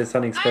 Unless there's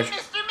something special.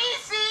 Mr.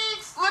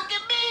 Meeseeks, look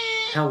at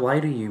me! How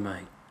late are you,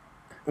 mate?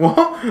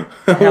 What?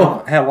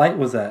 How late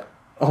was that?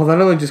 Oh,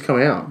 that only just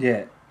come out.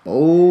 Yeah.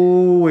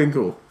 Oh,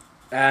 winkle.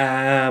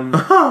 On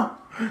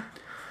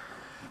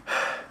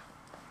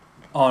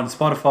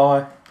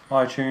Spotify,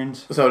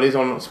 iTunes. So it is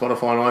on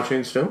Spotify and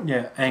iTunes still?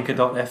 Yeah,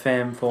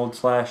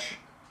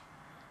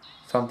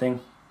 anchor.fm/something.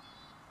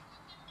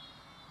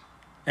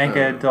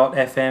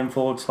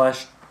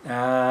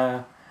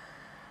 Anchor.fm/.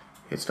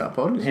 Hit Start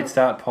Pod? Hit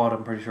Start Pod,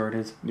 I'm pretty sure it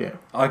is. Yeah.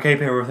 I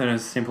keep everything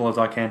as simple as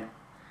I can.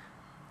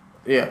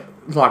 Yeah,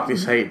 like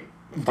this heat.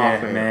 Fuck,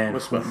 Yeah, man. man. We're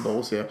sweating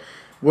balls here.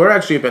 We're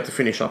actually about to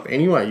finish up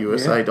anyway,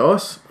 USA Yeah.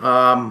 Dice.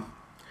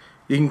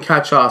 You can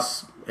catch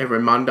us every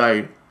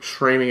Monday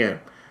streaming it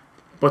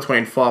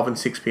between 5 and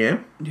 6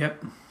 p.m.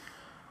 Yep.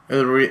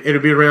 It'll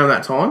be around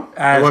that time.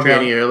 It won't be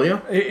any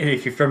earlier.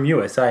 If you're from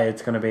USA,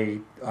 it's going to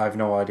be... I have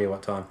no idea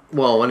what time.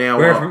 Well, an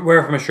hour.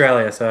 We're from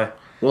Australia, so...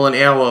 Well, an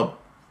hour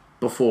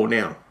before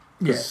now.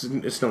 Yeah.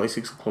 It's nearly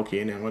 6 o'clock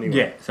here now anyway.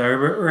 Yeah, so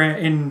we're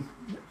in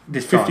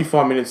this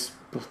 55 minutes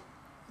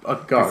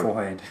ago.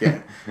 beforehand.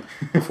 Yeah,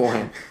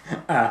 beforehand.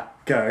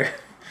 Go.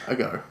 A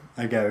go.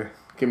 A go.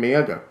 Give me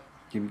a go.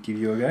 Give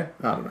you a go.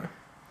 I don't know.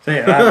 So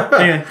yeah,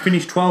 anyway,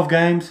 finished 12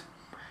 games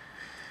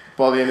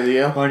By the end of the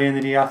year? by the end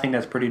of the year. I think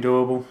that's pretty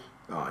doable.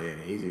 Oh, yeah,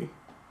 easy.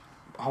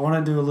 I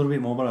want to do a little bit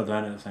more, but I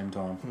don't at the same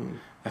time.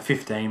 A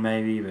 15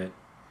 maybe, but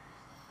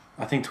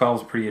I think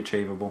 12 is pretty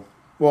achievable.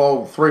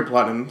 Well, 3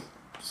 platinum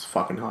is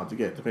fucking hard to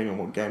get depending on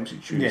what games you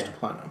choose to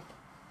platinum.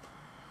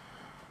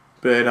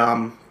 But,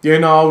 yeah,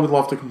 no, I would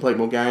love to complete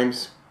more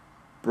games.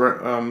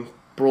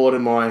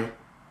 Broaden my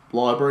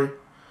library.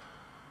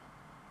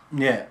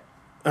 Yeah.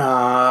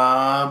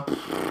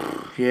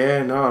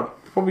 Yeah, no, I'd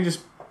probably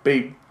just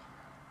be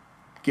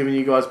giving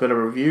you guys better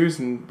reviews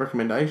and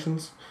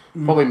recommendations.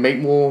 Probably meet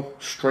more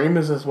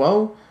streamers as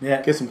well.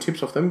 Yeah. Get some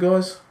tips off them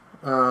guys.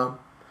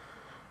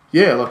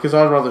 Yeah, like, because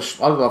I'd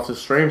love to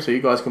stream so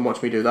you guys can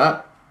watch me do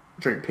that.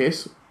 Drink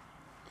piss,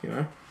 you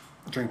know.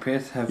 Drink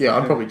piss. I'd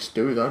probably just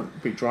do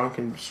that. Be drunk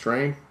and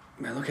stream.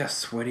 Man, look how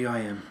sweaty I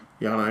am.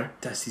 Yeah, I know.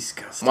 That's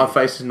disgusting. My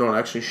face is not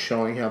actually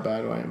showing how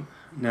bad I am.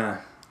 Nah.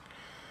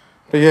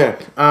 But yeah,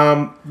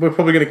 we're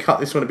probably going to cut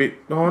this one a bit.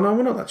 Oh no,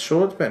 we're not that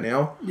short. It's about an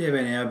hour. Yeah,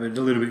 about now, but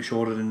a little bit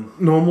shorter than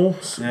Normal,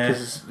 because Yeah.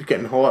 it's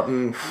getting hot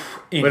and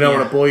in we don't here.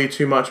 want to bore you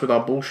too much with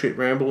our bullshit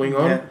rambling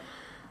on. Yeah.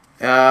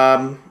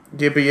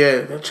 Yeah, but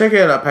yeah, check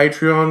out our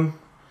Patreon.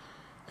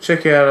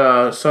 Check out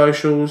our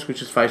socials, which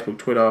is Facebook,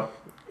 Twitter,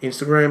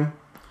 Instagram.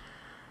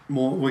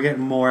 We're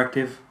getting more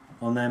active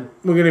on them.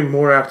 We're getting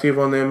more active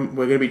on them.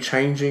 We're going to be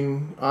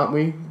changing, aren't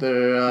we?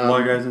 The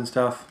Logos and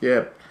stuff.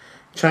 Yeah,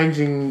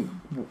 changing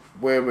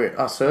where we're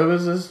our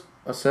services.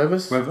 Our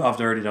service. I've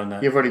already done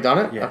that. You've already done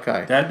it. Yeah.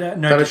 Okay. That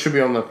That should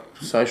be on the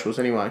socials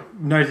anyway.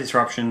 no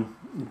disruption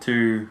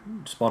to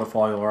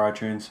Spotify or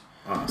iTunes,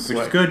 Oh, which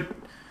is good.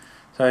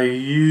 So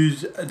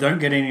don't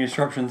get any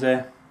disruptions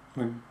there.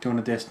 We're doing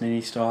a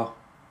Destiny style.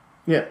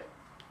 Yeah,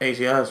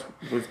 easy as.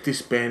 We've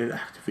disbanded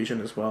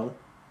Activision as well.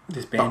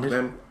 Disbanded. Fuck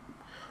them.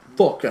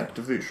 Fuck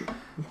Activision.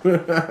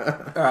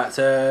 Alright,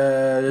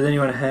 so does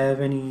anyone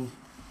have any...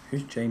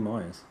 Who's Jay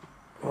Myers?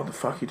 What the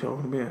fuck are you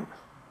talking about?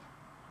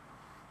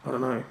 I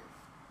don't know.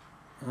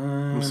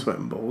 I'm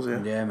sweating balls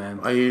here. Yeah, man.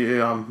 Are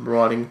you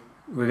writing?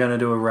 We're going to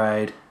do a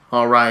raid.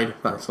 Oh, raid.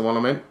 That's the one I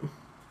meant.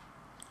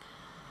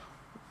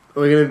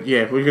 We're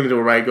gonna do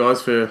a raid,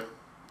 guys, for your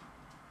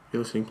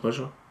listening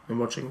pleasure and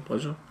watching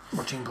pleasure.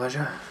 Watching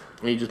pleasure.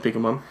 You just pick a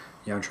one.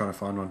 Yeah, I'm trying to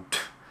find one.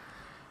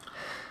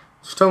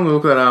 Just tell them to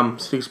look at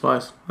Stick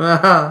Spice.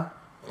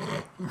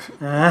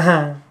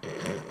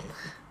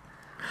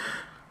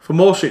 For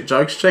more shit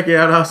jokes, check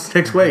out us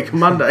next week,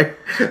 Monday.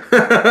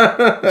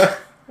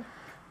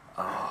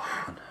 Oh,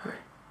 no.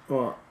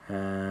 What?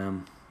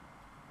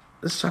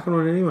 Let's chuck it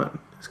on anyone.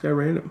 Let's go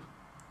random.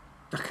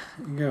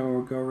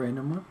 Go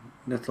random one.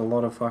 That's a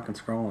lot of fucking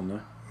scrolling,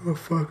 though. Oh,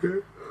 fuck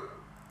it.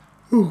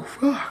 Oh,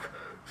 fuck.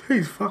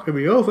 He's fucking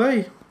me off,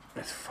 eh?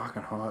 It's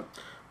fucking hot.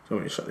 Do you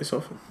want me to shut this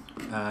off?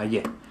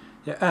 Yeah.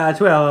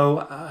 To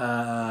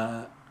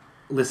our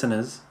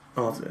listeners.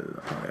 Oh, let's edit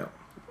that part out.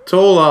 To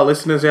all our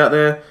listeners out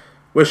there,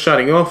 we're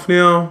shutting off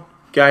now.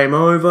 Game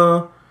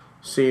over.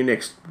 See you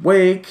next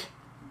week.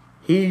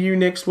 Hear you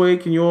next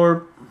week in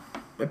your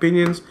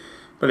opinions.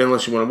 But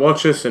unless you want to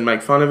watch us and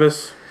make fun of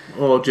us,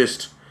 or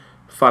just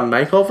fun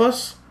make of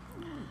us.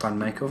 Fun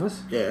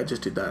makeovers. Yeah, I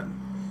just did that.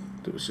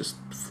 It was just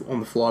on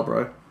the fly,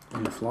 bro.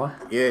 On the fly.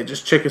 Yeah,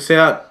 just check us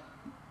out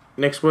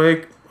next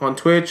week on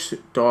Twitch.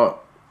 Twitch/.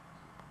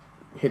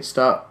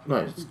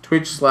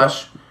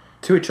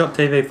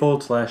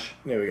 Twitch.tv/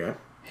 There we go.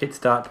 hit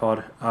start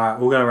pod. Alright,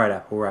 we're going to rate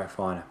up. We'll rate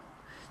fine up.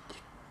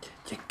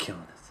 You're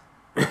killing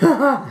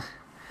us.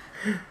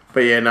 But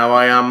yeah,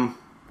 no,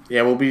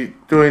 we'll be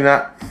doing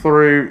that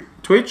through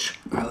Twitch.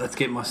 Alright, let's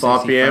get my 5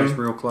 sexy PM. face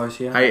real close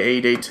here.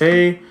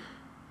 AEDT.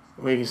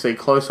 We can see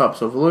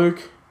close-ups of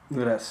Luke.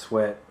 Look at that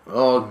sweat.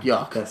 Oh,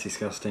 yuck. That's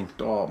disgusting.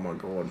 Oh, my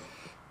God.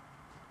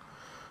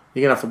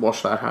 You're going to have to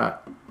wash that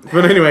hat.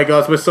 But anyway,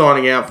 guys, we're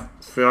signing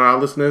out for our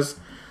listeners.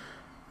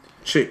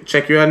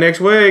 Check you out next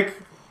week.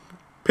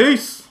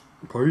 Peace.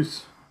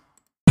 Peace.